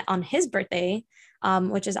actually met on his birthday,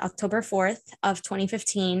 which is October 4th of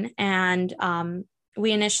 2015. And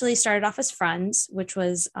we initially started off as friends, which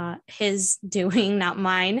was his doing, not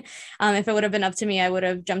mine. If it would have been up to me, I would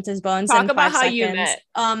have jumped his bones. Talk about how you met.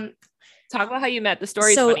 Talk about how you met. The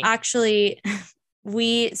story. So funny. Actually,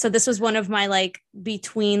 so this was one of my like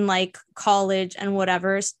between like college and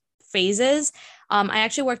whatever phases. I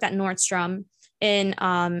actually worked at Nordstrom in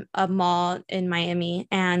a mall in Miami,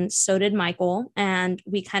 and so did Michael. And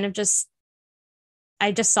we kind of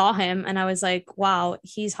I just saw him and I was like, wow,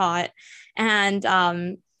 he's hot. And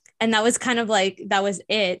that was kind of like, that was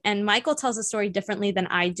it. And Michael tells the story differently than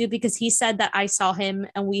I do, because he said that I saw him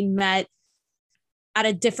and we met at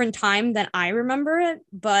a different time than I remember it.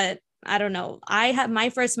 But I don't know. My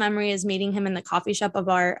first memory is meeting him in the coffee shop of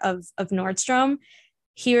Nordstrom.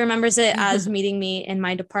 He remembers it as meeting me in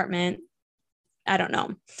my department. I don't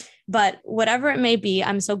know, but whatever it may be,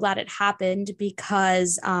 I'm so glad it happened,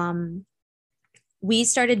 because we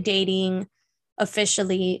started dating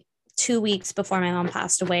officially 2 weeks before my mom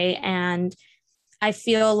passed away. And I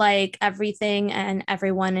feel like everything and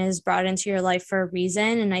everyone is brought into your life for a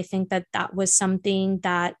reason. And I think that that was something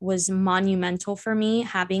that was monumental for me,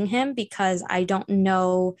 having him, because I don't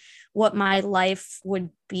know what my life would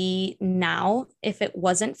be now if it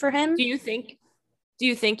wasn't for him. Do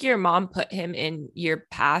you think your mom put him in your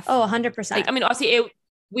path? Oh, 100%. Like, I mean, obviously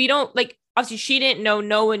we don't like, obviously she didn't know,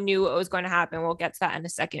 no one knew what was going to happen. We'll get to that in a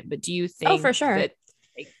second, but do you think? Oh, for sure.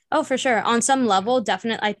 Oh, for sure. On some level,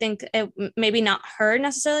 definitely. I think it maybe not her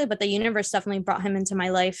necessarily, but the universe definitely brought him into my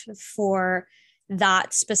life for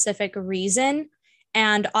that specific reason.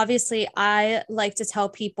 And obviously, I like to tell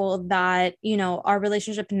people that, our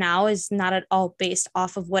relationship now is not at all based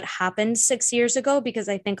off of what happened 6 years ago, because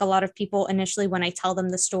I think a lot of people initially, when I tell them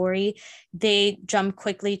the story, they jump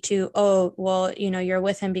quickly to, oh, well, you're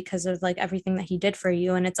with him because of like everything that he did for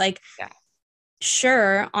you. And it's like, yeah.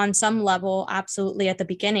 sure, on some level, absolutely at the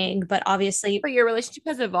beginning, but obviously, But your relationship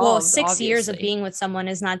has well, evolved, 6 years of obviously. being with someone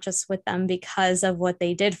is not just with them because of what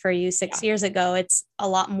they did for you 6 years Yeah, ago. It's a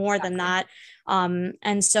lot more than exactly. that.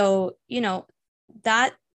 And so,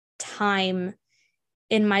 that time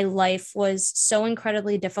in my life was so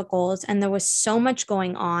incredibly difficult, and there was so much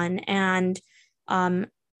going on. And um,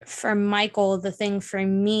 for Michael, the thing for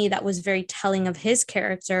me that was very telling of his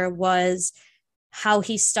character was how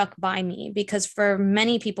he stuck by me, because for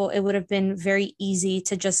many people it would have been very easy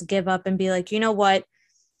to just give up and be like, you know what,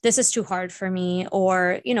 this is too hard for me,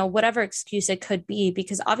 or whatever excuse it could be,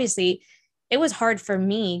 because obviously it was hard for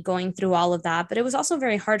me going through all of that, but it was also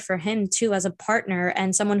very hard for him too, as a partner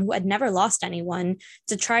and someone who had never lost anyone,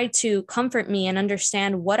 to try to comfort me and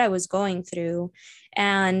understand what I was going through.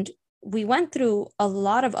 And we went through a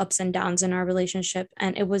lot of ups and downs in our relationship,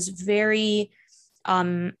 and it was very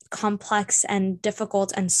complex and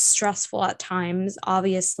difficult and stressful at times,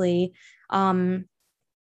 obviously.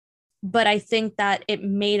 But I think that it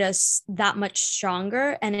made us that much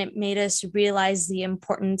stronger, and it made us realize the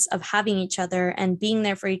importance of having each other and being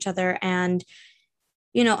there for each other, and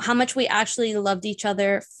how much we actually loved each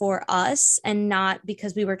other for us, and not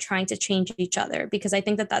because we were trying to change each other. Because I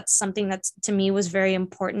think that that's something that's, to me, was very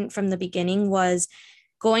important from the beginning, was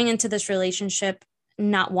going into this relationship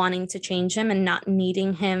not wanting to change him and not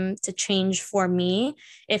needing him to change for me.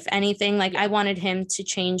 If anything, like, I wanted him to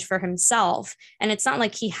change for himself. And it's not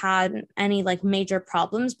like he had any like major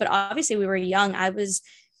problems, but obviously we were young. I was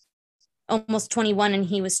almost 21 and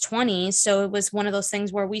he was 20. So it was one of those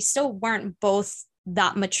things where we still weren't both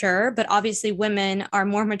that mature, but obviously women are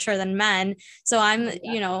more mature than men. So I'm,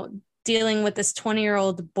 dealing with this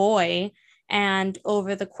 20-year-old boy. And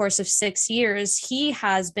over the course of 6 years, he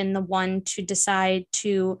has been the one to decide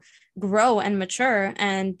to grow and mature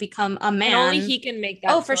and become a man. And only he can make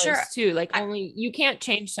that Oh, for choice sure. too. Like, only you can't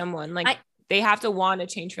change someone. Like, they have to want to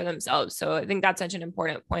change for themselves. So I think that's such an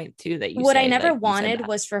important point too, that you what say, I never like, wanted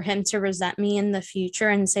was for him to resent me in the future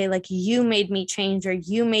and say, like, you made me change, or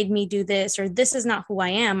you made me do this, or this is not who I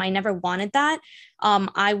am. I never wanted that.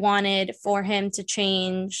 I wanted for him to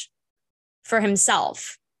change for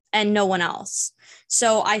himself and no one else.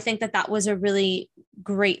 So I think that that was a really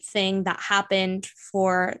great thing that happened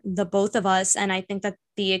for the both of us. And I think that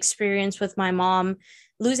the experience with my mom,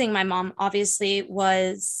 losing my mom, obviously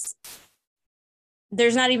was,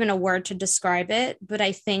 there's not even a word to describe it, but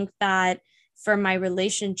I think that for my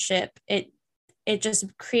relationship, it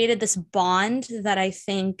just created this bond that I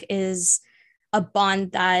think is a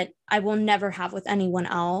bond that I will never have with anyone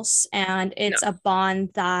else. And it's a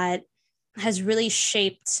bond that has really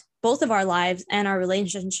shaped both of our lives and our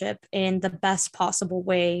relationship in the best possible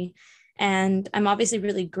way. And I'm obviously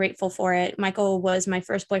really grateful for it. Michael was my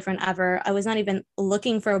first boyfriend ever. I was not even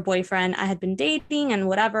looking for a boyfriend. I had been dating and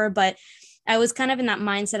whatever, but I was kind of in that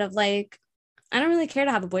mindset of like, I don't really care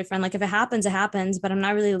to have a boyfriend. Like, if it happens, it happens, but I'm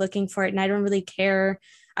not really looking for it. And I don't really care.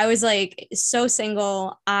 I was like so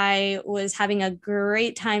single. I was having a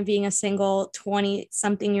great time being a single 20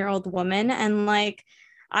 something year old woman. And like,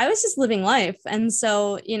 I was just living life. And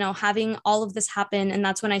so, having all of this happen. And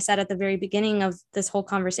that's when I said at the very beginning of this whole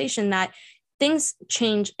conversation that things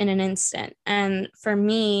change in an instant. And for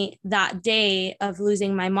me, that day of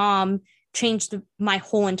losing my mom changed my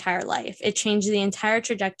whole entire life. It changed the entire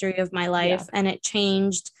trajectory of my life, and it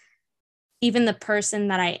changed even the person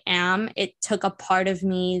that I am. It took a part of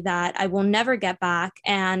me that I will never get back.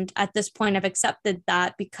 And at this point, I've accepted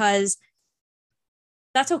that, because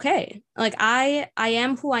that's okay. Like, I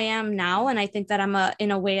am who I am now. And I think that I'm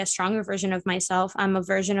in a way, a stronger version of myself. I'm a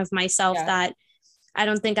version of myself that I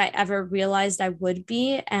don't think I ever realized I would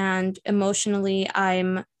be. And emotionally,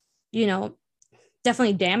 I'm,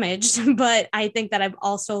 definitely damaged, but I think that I've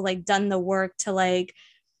also like done the work to like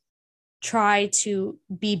try to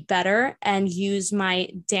be better and use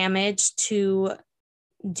my damage to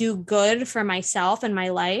do good for myself and my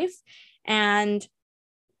life. And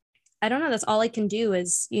I don't know, that's all I can do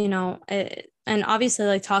is, and obviously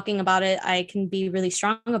like talking about it, I can be really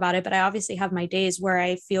strong about it, but I obviously have my days where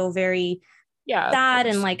I feel very sad.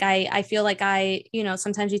 And like, I feel like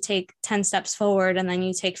sometimes you take 10 steps forward and then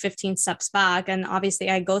you take 15 steps back. And obviously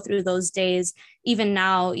I go through those days, even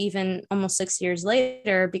now, even almost 6 years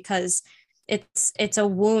later, because it's a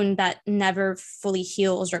wound that never fully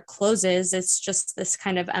heals or closes. It's just this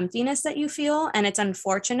kind of emptiness that you feel. And it's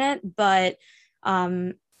unfortunate, but,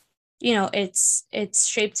 it's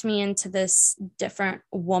shaped me into this different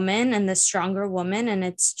woman and this stronger woman. And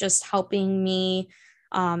it's just helping me,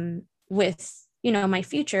 with my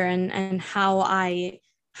future and how I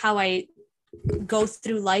go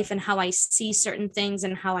through life and how I see certain things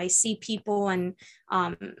and how I see people, and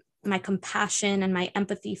my compassion and my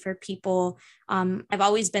empathy for people. I've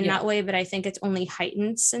always been that way, but I think it's only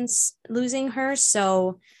heightened since losing her.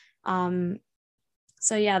 So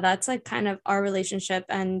yeah, that's like kind of our relationship,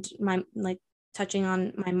 and my, like, touching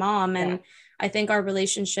on my mom. And I think our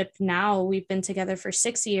relationship now, we've been together for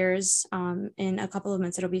 6 years. In a couple of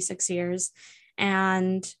months, it'll be 6 years.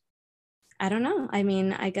 And I don't know. I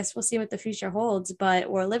mean, I guess we'll see what the future holds, but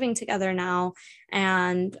we're living together now.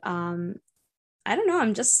 And I don't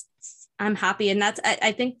know. I'm happy. And that's,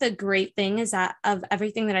 I think the great thing is that of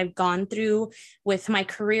everything that I've gone through with my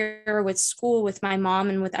career, with school, with my mom,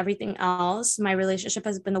 and with everything else, my relationship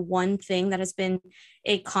has been the one thing that has been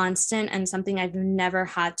a constant and something I've never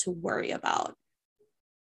had to worry about.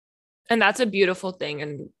 And that's a beautiful thing.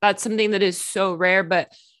 And that's something that is so rare.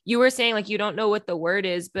 But you were saying, like, you don't know what the word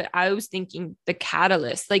is, but I was thinking the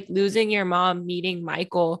catalyst, like losing your mom, meeting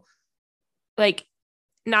Michael, like,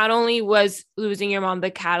 not only was losing your mom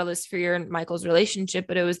the catalyst for your and Michael's relationship,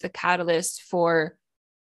 but it was the catalyst for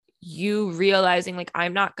you realizing, like,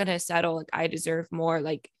 I'm not going to settle. Like, I deserve more.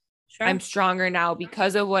 Like, I'm stronger now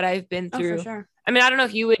because of what I've been through. For sure. I mean, I don't know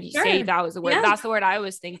if you would say that was the word. That's the word I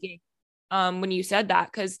was thinking when you said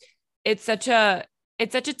that, because it's such a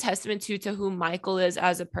testament to who Michael is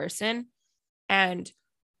as a person. And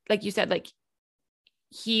like you said, like,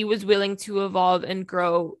 he was willing to evolve and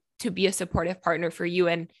grow to be a supportive partner for you.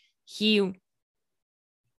 And he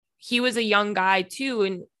was a young guy too.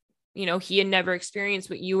 And, you know, he had never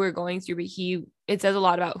experienced what you were going through, but it says a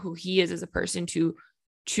lot about who he is as a person to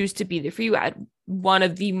choose to be there for you at one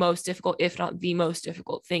of the most difficult, if not the most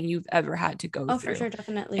difficult thing you've ever had to go through. For sure.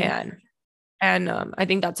 Definitely. And I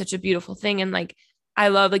think that's such a beautiful thing. And like, I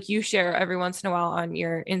love, like, you share every once in a while on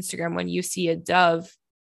your Instagram when you see a dove,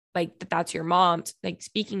 like, that's your mom, like,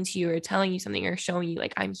 speaking to you or telling you something or showing you,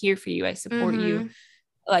 like, I'm here for you, I support you.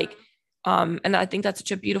 Like, and I think that's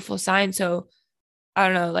such a beautiful sign. So I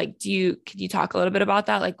don't know, like, could you talk a little bit about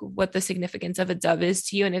that? Like, what the significance of a dove is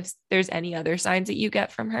to you, and if there's any other signs that you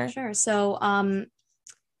get from her? Sure. So,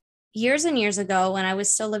 years and years ago, when I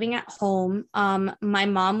was still living at home, my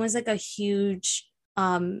mom was like a huge,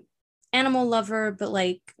 animal lover, but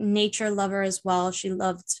like nature lover as well. She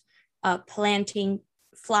loved, planting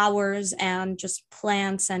flowers and just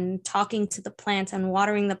plants and talking to the plants and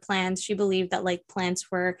watering the plants. She believed that, like,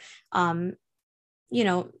 plants were,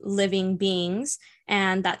 living beings,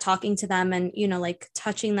 and that talking to them and, like,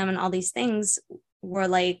 touching them and all these things were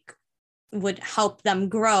like, would help them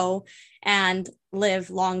grow and live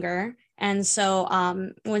longer. And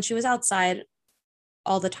so when she was outside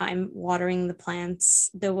all the time watering the plants,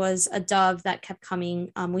 there was a dove that kept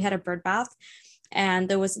coming. We had a bird bath, and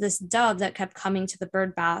there was this dove that kept coming to the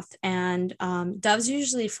bird bath. And doves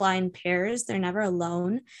usually fly in pairs, they're never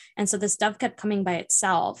alone. And so this dove kept coming by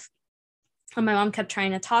itself. And my mom kept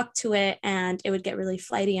trying to talk to it, and it would get really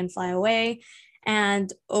flighty and fly away.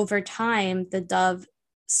 And over time, the dove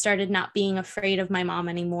started not being afraid of my mom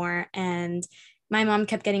anymore. And my mom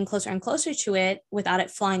kept getting closer and closer to it without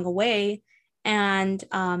it flying away. And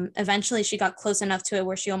eventually she got close enough to it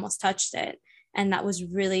where she almost touched it. And that was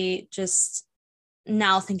really, just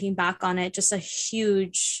now thinking back on it, just a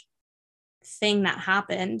huge thing that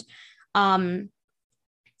happened.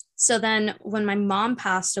 So then when my mom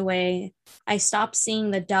passed away, I stopped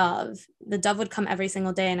seeing the dove. The dove would come every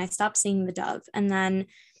single day, and I stopped seeing the dove. And then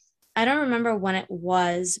I don't remember when it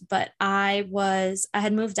was, but I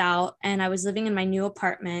had moved out and I was living in my new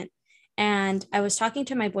apartment, and I was talking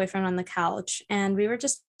to my boyfriend on the couch, and we were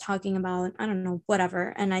just talking about, I don't know,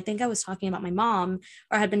 whatever. And I think I was talking about my mom,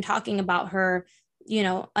 or had been talking about her,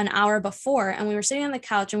 an hour before. And we were sitting on the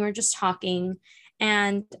couch and we were just talking,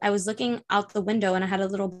 and I was looking out the window, and I had a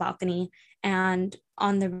little balcony, and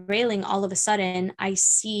on the railing, all of a sudden I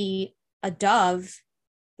see a dove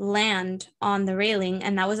land on the railing.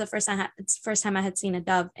 And that was the first time I had seen a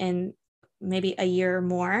dove in maybe a year or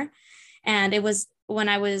more. And it was when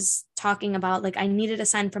I was talking about, like, I needed a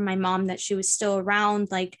sign from my mom that she was still around.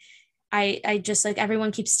 Like, I just, like,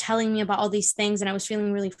 everyone keeps telling me about all these things, and I was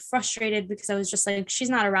feeling really frustrated because I was just like, she's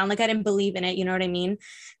not around. Like, I didn't believe in it, you know what I mean?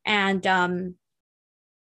 And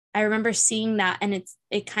I remember seeing that, and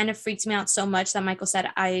it kind of freaked me out so much that Michael said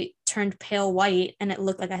I turned pale white, and it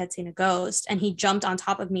looked like I had seen a ghost. And he jumped on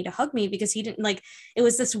top of me to hug me because he didn't, like, it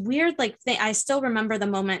was this weird, like, thing. I still remember the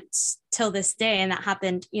moment till this day, and that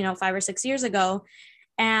happened, 5 or 6 years ago.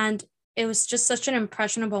 And it was just such an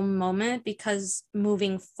impressionable moment because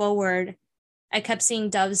moving forward, I kept seeing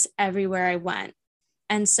doves everywhere I went.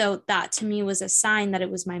 And so that to me was a sign that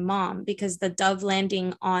it was my mom, because the dove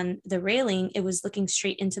landing on the railing, it was looking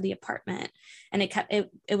straight into the apartment. And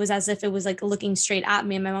it was as if it was like looking straight at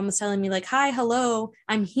me. And my mom was telling me like, hi, hello,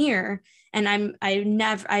 I'm here. And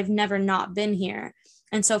I've never not been here.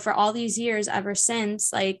 And so for all these years, ever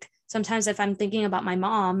since, like sometimes if I'm thinking about my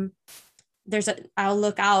mom, I'll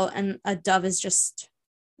look out and a dove is just,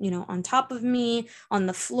 on top of me, on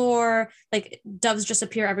the floor. Like doves just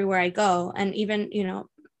appear everywhere I go. And even,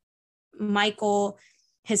 Michael,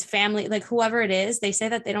 his family, like whoever it is, they say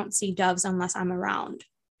that they don't see doves unless I'm around.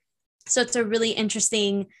 So it's a really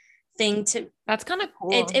interesting thing that's kind of cool.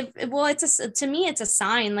 To me, it's a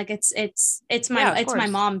sign. Like it's my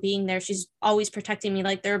mom being there. She's always protecting me.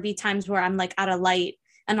 Like there'll be times where I'm like at a light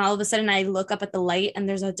and all of a sudden I look up at the light and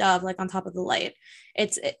there's a dove like on top of the light.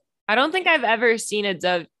 I don't think I've ever seen a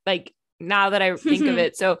dove, like now that I think of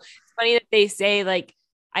it. So it's funny that they say like,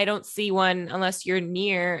 I don't see one unless you're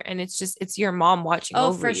near, and it's your mom watching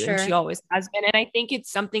over you. Sure. And she always has been. And I think it's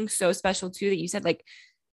something so special too, that you said, like,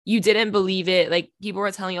 you didn't believe it. Like people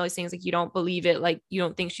were telling you all these things, like you don't believe it. Like you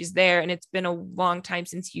don't think she's there. And it's been a long time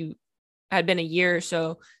since you had been a year or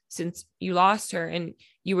so since you lost her, and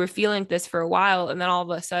you were feeling this for a while. And then all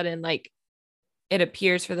of a sudden, like, it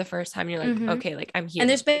appears for the first time. You're like, okay, like I'm here.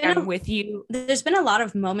 And I'm with you. There's been a lot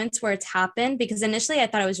of moments where it's happened, because initially I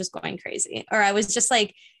thought I was just going crazy, or I was just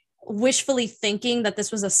like wishfully thinking that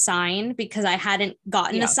this was a sign because I hadn't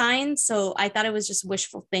gotten a sign. So I thought it was just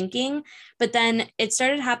wishful thinking. But then it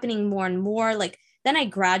started happening more and more. Like then I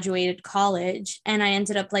graduated college and I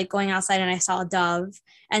ended up like going outside and I saw a dove.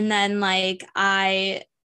 And then like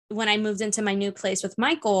when I moved into my new place with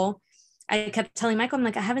Michael, I kept telling Michael, I'm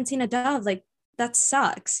like, I haven't seen a dove. Like, that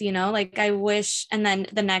sucks, like I wish. And then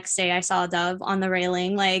the next day I saw a dove on the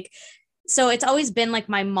railing. Like, so it's always been like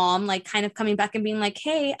my mom, like kind of coming back and being like,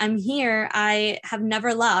 hey, I'm here. I have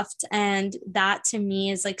never left. And that to me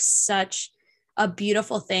is like such a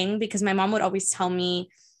beautiful thing, because my mom would always tell me,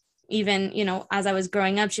 even, as I was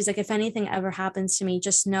growing up, she's like, if anything ever happens to me,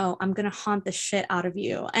 just know I'm going to haunt the shit out of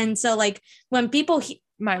you. And so like when people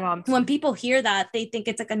hear that, they think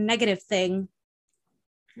it's like a negative thing.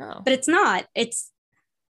 No, but it's not. It's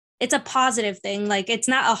a positive thing. Like it's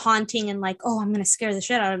not a haunting and like, oh, I'm gonna scare the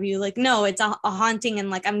shit out of you. Like, no, it's a haunting and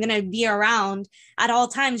like I'm gonna be around at all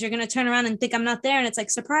times. You're gonna turn around and think I'm not there, and it's like,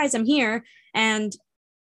 surprise, I'm here. And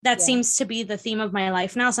that seems to be the theme of my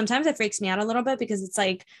life now. Sometimes it freaks me out a little bit, because it's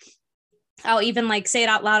like I'll even like say it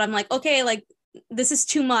out loud. I'm like, okay, like this is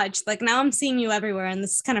too much. Like now I'm seeing you everywhere, and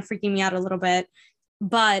this is kind of freaking me out a little bit.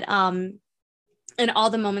 But in all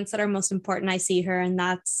the moments that are most important, I see her, and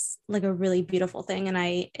that's like a really beautiful thing.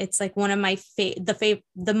 And it's like one of my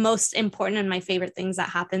the most important and my favorite things that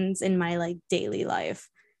happens in my like daily life.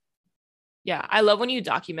 Yeah. I love when you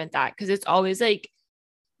document that, because it's always like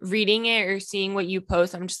reading it or seeing what you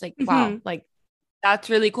post. I'm just like, wow, like that's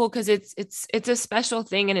really cool. Cause it's a special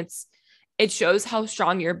thing, and it shows how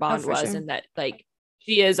strong your bond was, sure. And that like,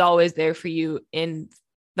 she is always there for you in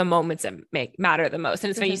the moments that matter the most. And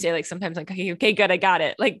it's when you say like, sometimes like, okay, good, I got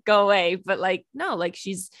it, like go away. But like, no, like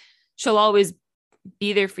she'll always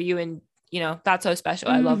be there for you. And that's so special.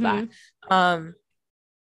 I love that.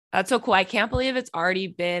 That's so cool. I can't believe it's already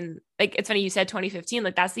been like, it's funny you said 2015,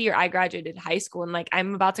 like that's the year I graduated high school, and like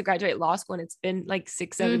I'm about to graduate law school, and it's been like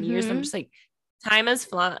 6-7 years. So I'm just like, time has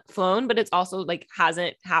flown, but it's also like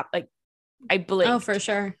hasn't happened. Like I blinked. Oh, for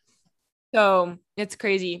sure. So it's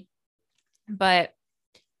crazy. But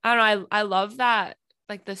I don't know. I love that.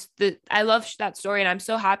 Like I love that story. And I'm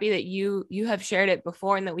so happy that you have shared it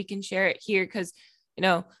before, and that we can share it here. Cause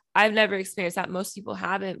I've never experienced that. Most people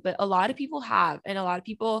haven't, but a lot of people have. And a lot of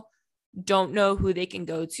people don't know who they can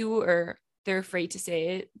go to, or they're afraid to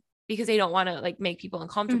say it because they don't want to like make people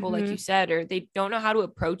uncomfortable, like you said, or they don't know how to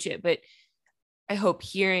approach it. But I hope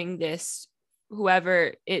hearing this,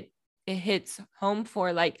 whoever it hits home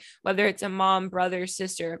for, like whether it's a mom, brother,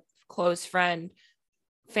 sister, close friend,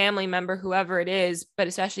 family member, whoever it is, but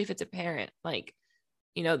especially if it's a parent, like,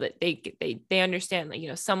 that they understand,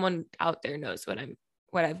 like, someone out there knows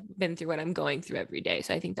what I've been through, what I'm going through every day.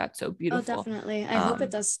 So I think that's so beautiful. Oh, definitely. I hope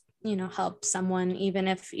it does, help someone, even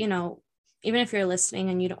if you're listening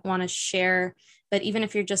and you don't want to share, but even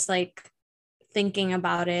if you're just like thinking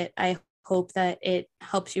about it, I hope that it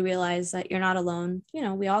helps you realize that you're not alone.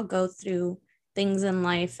 We all go through things in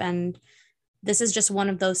life, and this is just one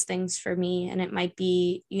of those things for me. And it might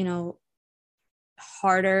be,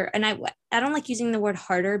 harder. And I don't like using the word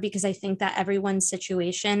harder, because I think that everyone's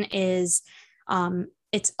situation is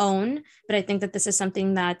its own. But I think that this is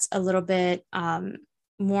something that's a little bit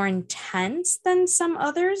more intense than some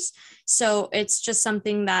others. So it's just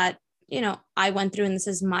something that, I went through, and this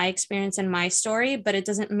is my experience and my story, but it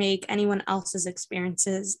doesn't make anyone else's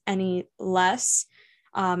experiences any less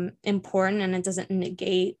important, and it doesn't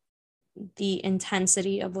negate the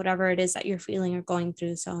intensity of whatever it is that you're feeling or going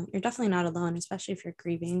through. So you're definitely not alone, especially if you're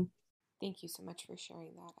grieving. Thank you so much for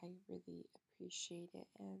sharing that. I really appreciate it.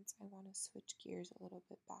 And I want to switch gears a little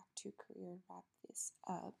bit back to career and wrap this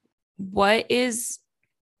up. What is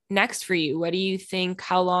next for you? What do you think?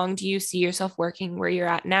 How long do you see yourself working where you're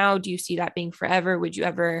at now? Do you see that being forever? Would you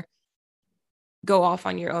ever go off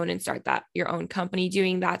on your own and start your own company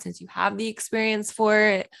doing that, since you have the experience for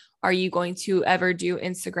it? Are you going to ever do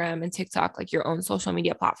Instagram and TikTok, like your own social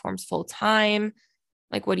media platforms full time?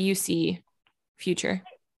 Like, what do you see future?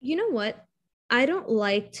 You know what? I don't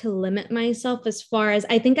like to limit myself, as far as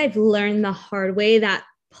I think I've learned the hard way that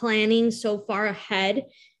planning so far ahead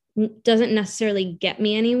doesn't necessarily get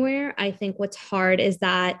me anywhere. I think what's hard is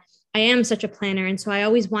that I am such a planner. And so I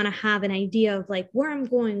always want to have an idea of like where I'm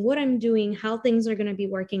going, what I'm doing, how things are going to be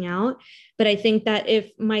working out. But I think that if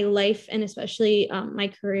my life, and especially my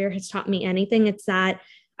career, has taught me anything, it's that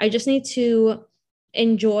I just need to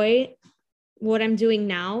enjoy what I'm doing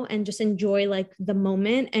now and just enjoy like the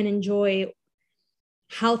moment and enjoy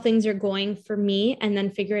how things are going for me, and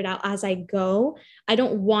then figure it out as I go. I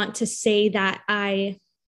don't want to say that I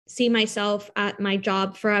see myself at my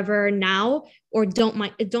job forever now, or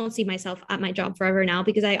don't see myself at my job forever now,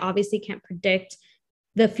 because I obviously can't predict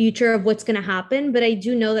the future of what's going to happen. But I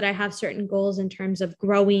do know that I have certain goals in terms of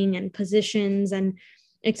growing and positions and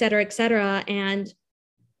et cetera, et cetera. And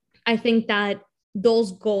I think that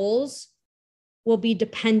those goals will be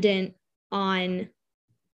dependent on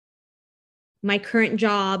my current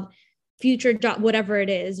job, future job, whatever it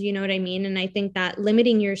is, you know what I mean? And I think that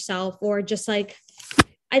limiting yourself, or just like,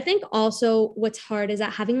 I think also what's hard is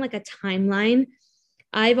that having like a timeline.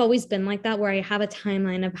 I've always been like that, where I have a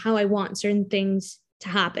timeline of how I want certain things to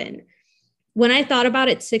happen. When I thought about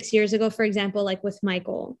it 6 years ago, for example, like with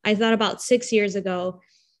Michael, I thought about 6 years ago,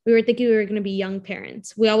 we were thinking we were going to be young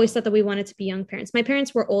parents. We always thought that we wanted to be young parents. My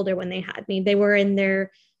parents were older when they had me. They were in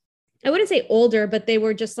their, I wouldn't say older, but they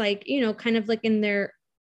were just like, kind of like in their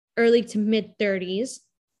early to mid 30s.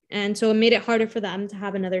 And so it made it harder for them to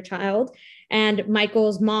have another child. And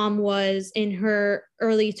Michael's mom was in her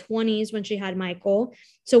early 20s when she had Michael.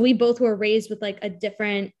 So we both were raised with like a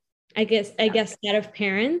different, I guess, set of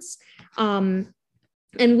parents.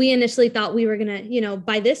 And we initially thought we were going to,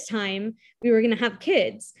 by this time we were going to have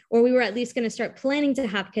kids, or we were at least going to start planning to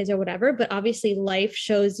have kids or whatever. But obviously life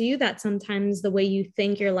shows you that sometimes the way you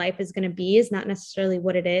think your life is going to be is not necessarily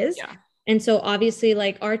what it is. Yeah. And so obviously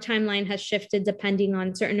like our timeline has shifted depending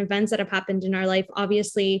on certain events that have happened in our life.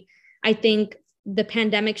 Obviously, I think the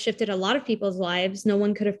pandemic shifted a lot of people's lives. No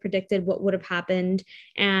one could have predicted what would have happened.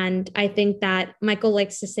 And I think that Michael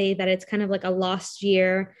likes to say that it's kind of like a lost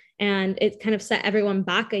year, and it kind of set everyone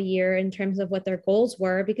back a year in terms of what their goals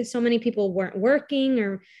were, because so many people weren't working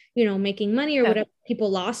or, making money or whatever.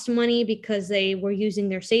 People lost money because they were using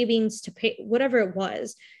their savings to pay whatever it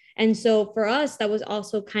was. And so for us, that was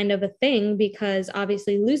also kind of a thing, because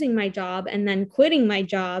obviously losing my job and then quitting my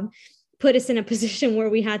job put us in a position where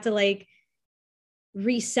we had to like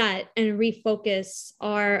reset and refocus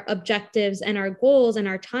our objectives and our goals and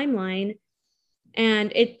our timeline.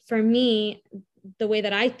 And for me, the way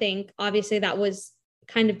that I think, obviously that was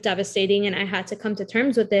kind of devastating, and I had to come to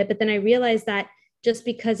terms with it. But then I realized that just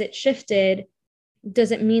because it shifted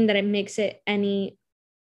doesn't mean that it makes it any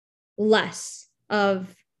less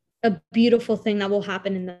of a beautiful thing that will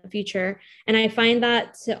happen in the future. And I find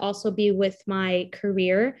that to also be with my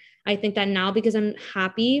career. I think that now, because I'm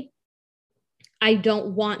happy, I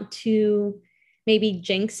don't want to maybe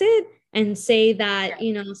jinx it and say that,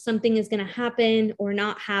 something is going to happen or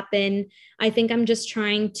not happen. I think I'm just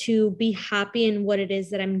trying to be happy in what it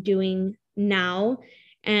is that I'm doing now.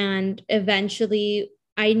 And eventually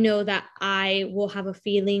I know that I will have a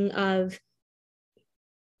feeling of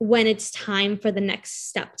when it's time for the next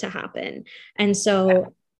step to happen. And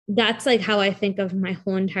so that's like how I think of my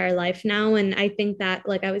whole entire life now. And I think that,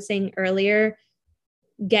 like I was saying earlier,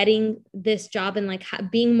 getting this job and like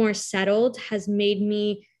being more settled has made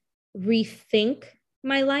me rethink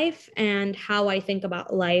my life and how I think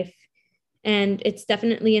about life. And it's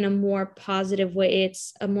definitely in a more positive way.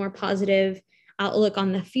 It's a more positive outlook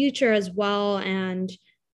on the future as well. And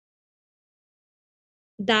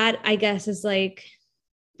that, I guess, is like,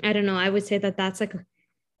 I don't know, I would say that that's like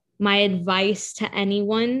my advice to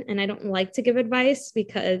anyone. And I don't like to give advice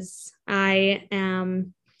because I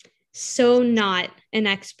am so not an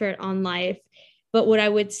expert on life. But what I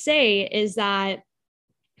would say is that,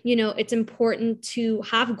 it's important to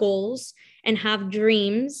have goals and have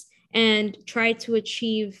dreams and try to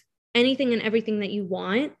achieve anything and everything that you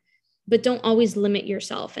want, but don't always limit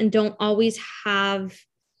yourself and don't always have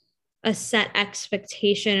a set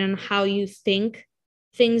expectation on how you think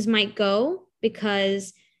things might go,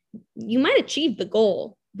 because you might achieve the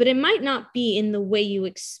goal, but it might not be in the way you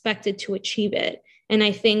expected to achieve it. And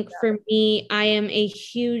I think for me, I am a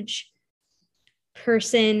huge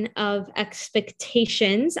person of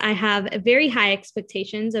expectations. I have very high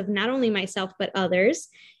expectations of not only myself, but others.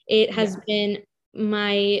 It has been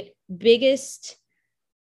my biggest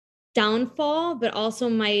downfall, but also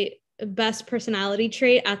my best personality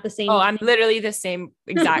trait at the same time. I'm literally the same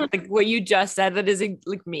exact, like what you just said. That is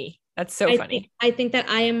like me. That's so funny. I think that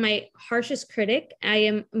I am my harshest critic. I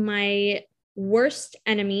am my worst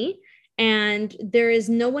enemy. And there is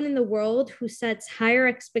no one in the world who sets higher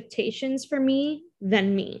expectations for me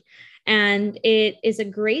than me. And it is a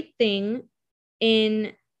great thing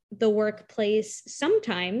in the workplace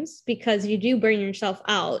sometimes, because you do burn yourself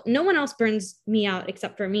out. No one else burns me out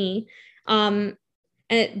except for me.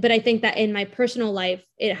 But I think that in my personal life,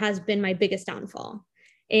 it has been my biggest downfall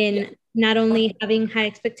in not only having high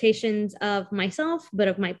expectations of myself, but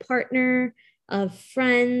of my partner, of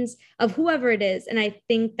friends, of whoever it is. And I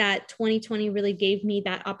think that 2020 really gave me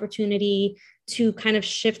that opportunity to kind of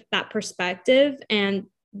shift that perspective. And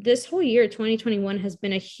this whole year, 2021, has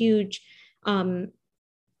been a huge jump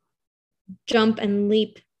and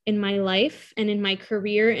leap in my life and in my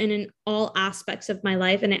career and in all aspects of my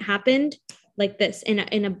life. And it happened like this in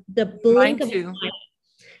the blink of an eye.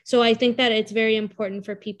 So I think that it's very important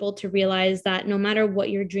for people to realize that no matter what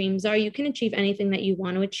your dreams are, you can achieve anything that you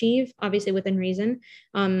want to achieve, obviously within reason.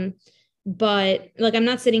 But like, I'm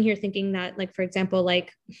not sitting here thinking that, like, for example,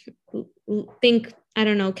 like think, I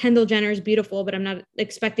don't know, Kendall Jenner is beautiful, but I'm not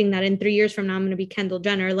expecting that in 3 years from now, I'm going to be Kendall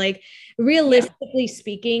Jenner. Like, realistically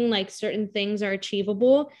speaking, like, certain things are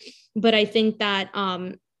achievable, but I think that,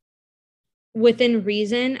 within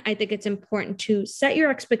reason, I think it's important to set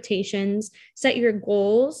your expectations, set your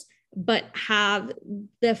goals, but have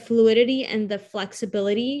the fluidity and the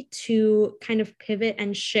flexibility to kind of pivot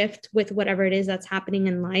and shift with whatever it is that's happening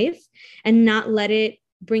in life, and not let it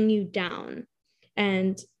bring you down,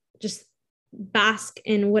 and just bask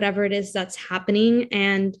in whatever it is that's happening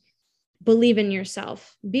and believe in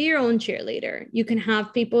yourself. Be your own cheerleader. You can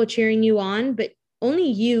have people cheering you on, but only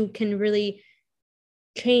you can really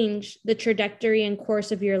change the trajectory and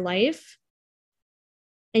course of your life.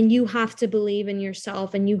 And you have to believe in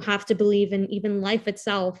yourself, and you have to believe in even life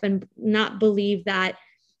itself, and not believe that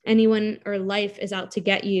anyone or life is out to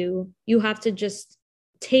get you. You have to just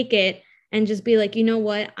take it and just be like, you know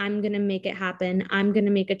what? I'm going to make it happen. I'm going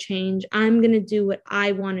to make a change. I'm going to do what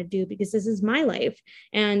I want to do, because this is my life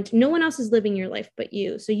and no one else is living your life but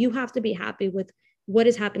you. So you have to be happy with what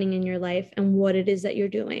is happening in your life and what it is that you're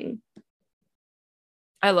doing.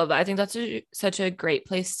 I love that. I think that's such a great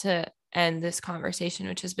place to end this conversation,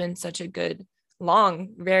 which has been such a good, long,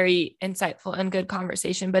 very insightful and good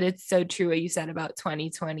conversation. But it's so true what you said about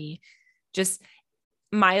 2020. Just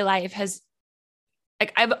my life has,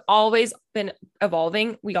 like, I've always been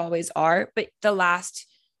evolving. We always are. But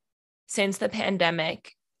since the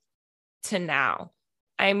pandemic to now,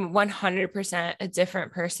 I'm 100% a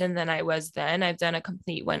different person than I was then. I've done a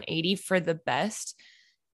complete 180 for the best.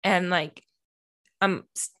 And like,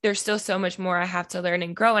 there's still so much more I have to learn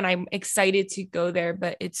and grow, and I'm excited to go there,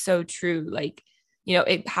 but it's so true. Like, you know,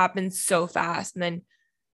 it happens so fast, and then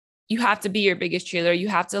you have to be your biggest cheerleader. You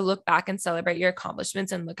have to look back and celebrate your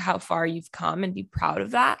accomplishments and look how far you've come and be proud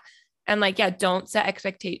of that. And like, don't set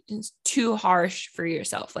expectations too harsh for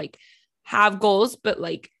yourself. Like, have goals, but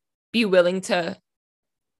like, be willing to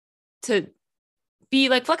be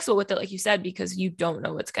like flexible with it, like you said, because you don't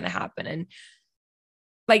know what's going to happen. And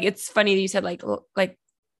like, it's funny that you said like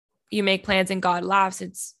you make plans and God laughs.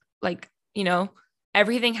 It's like, you know,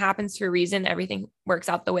 everything happens for a reason. Everything works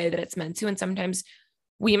out the way that it's meant to. And sometimes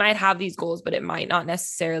we might have these goals, but it might not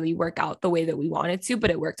necessarily work out the way that we wanted to, but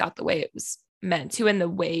it worked out the way it was meant to, and the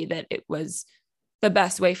way that it was the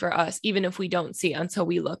best way for us, even if we don't see it until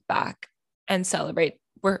we look back and celebrate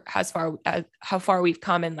how far we've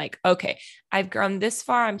come. And like, okay, I've grown this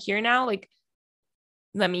far. I'm here now. Like,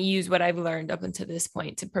 let me use what I've learned up until this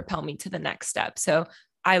point to propel me to the next step. So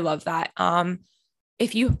I love that.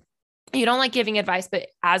 If you don't like giving advice, but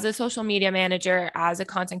as a social media manager, as a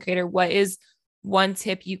content creator, what is one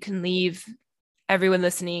tip you can leave everyone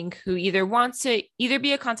listening who either wants to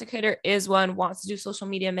be a content creator, wants to do social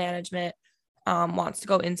media management, wants to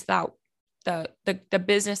go into that, the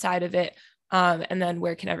business side of it. And then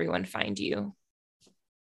where can everyone find you?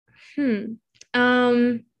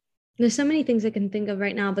 There's so many things I can think of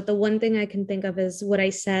right now, but the one thing I can think of is what I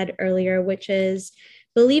said earlier, which is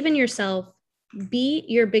believe in yourself, be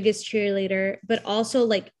your biggest cheerleader, but also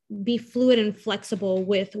like be fluid and flexible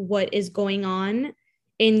with what is going on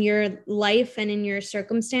in your life and in your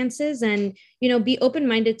circumstances. And, be open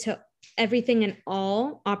minded to everything and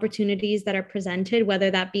all opportunities that are presented, whether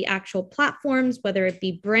that be actual platforms, whether it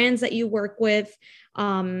be brands that you work with.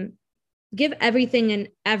 Give everything and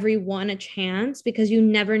everyone a chance because you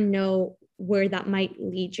never know where that might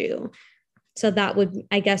lead you. So that would,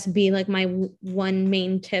 I guess, be like my one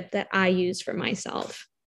main tip that I use for myself.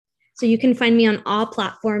 So you can find me on all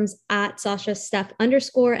platforms at Sacha Steph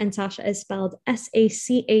 _ and Sacha is spelled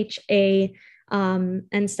SACHA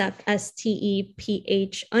and Steph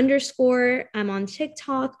STEPH _. I'm on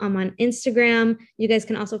TikTok. I'm on Instagram. You guys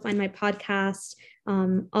can also find my podcast,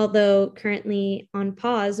 although currently on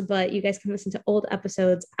pause, but you guys can listen to old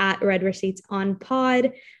episodes at Red Receipts on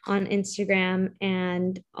Pod, on Instagram,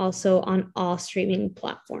 and also on all streaming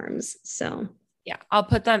platforms. So yeah, I'll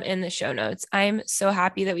put them in the show notes. I'm so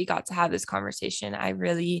happy that we got to have this conversation. I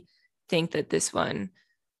really think that this one,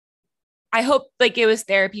 I hope like it was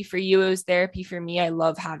therapy for you. It was therapy for me. I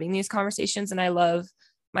love having these conversations, and I love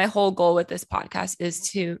my whole goal with this podcast is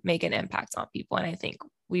to make an impact on people. And I think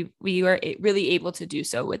we were really able to do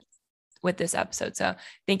so with this episode. So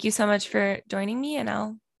thank you so much for joining me, and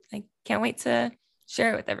I can't wait to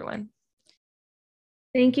share it with everyone.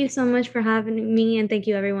 Thank you so much for having me, and thank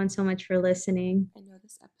you everyone so much for listening. I know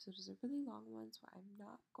this episode is a really long one, so I'm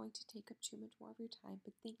not going to take up too much more of your time,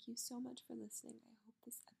 but thank you so much for listening. I hope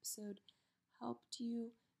this episode helped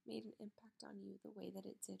you, made an impact on you the way that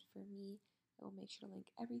it did for me. I will make sure to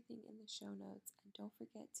link everything in the show notes, and don't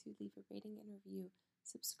forget to leave a rating and review,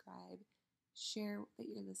 subscribe, share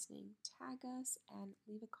that you're listening, tag us, and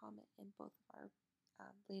leave a comment in both of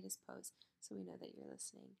our latest posts so we know that you're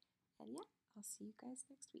listening. And yeah, I'll see you guys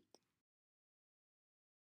next week.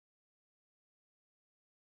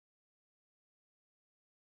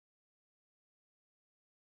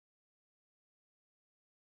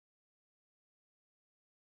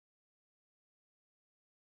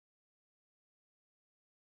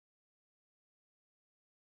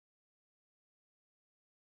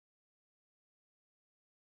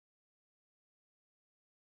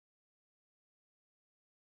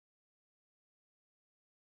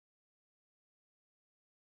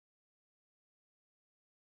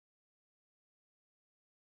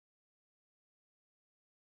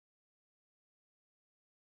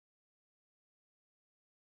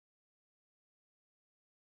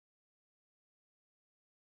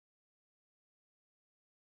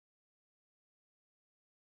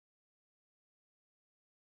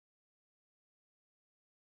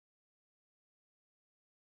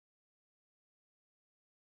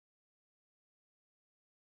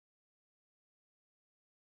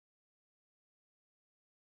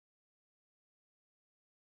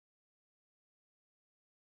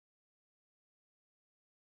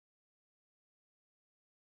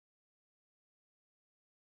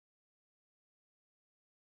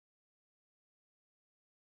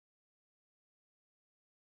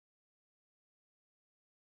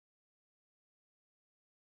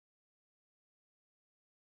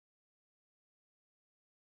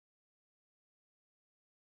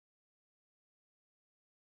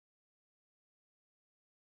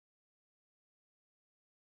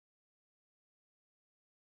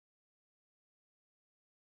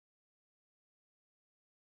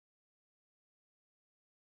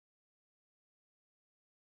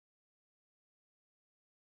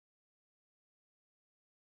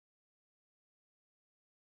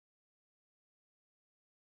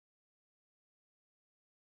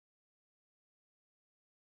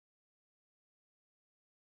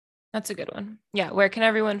 That's a good one. Yeah. Where can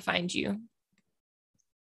everyone find you?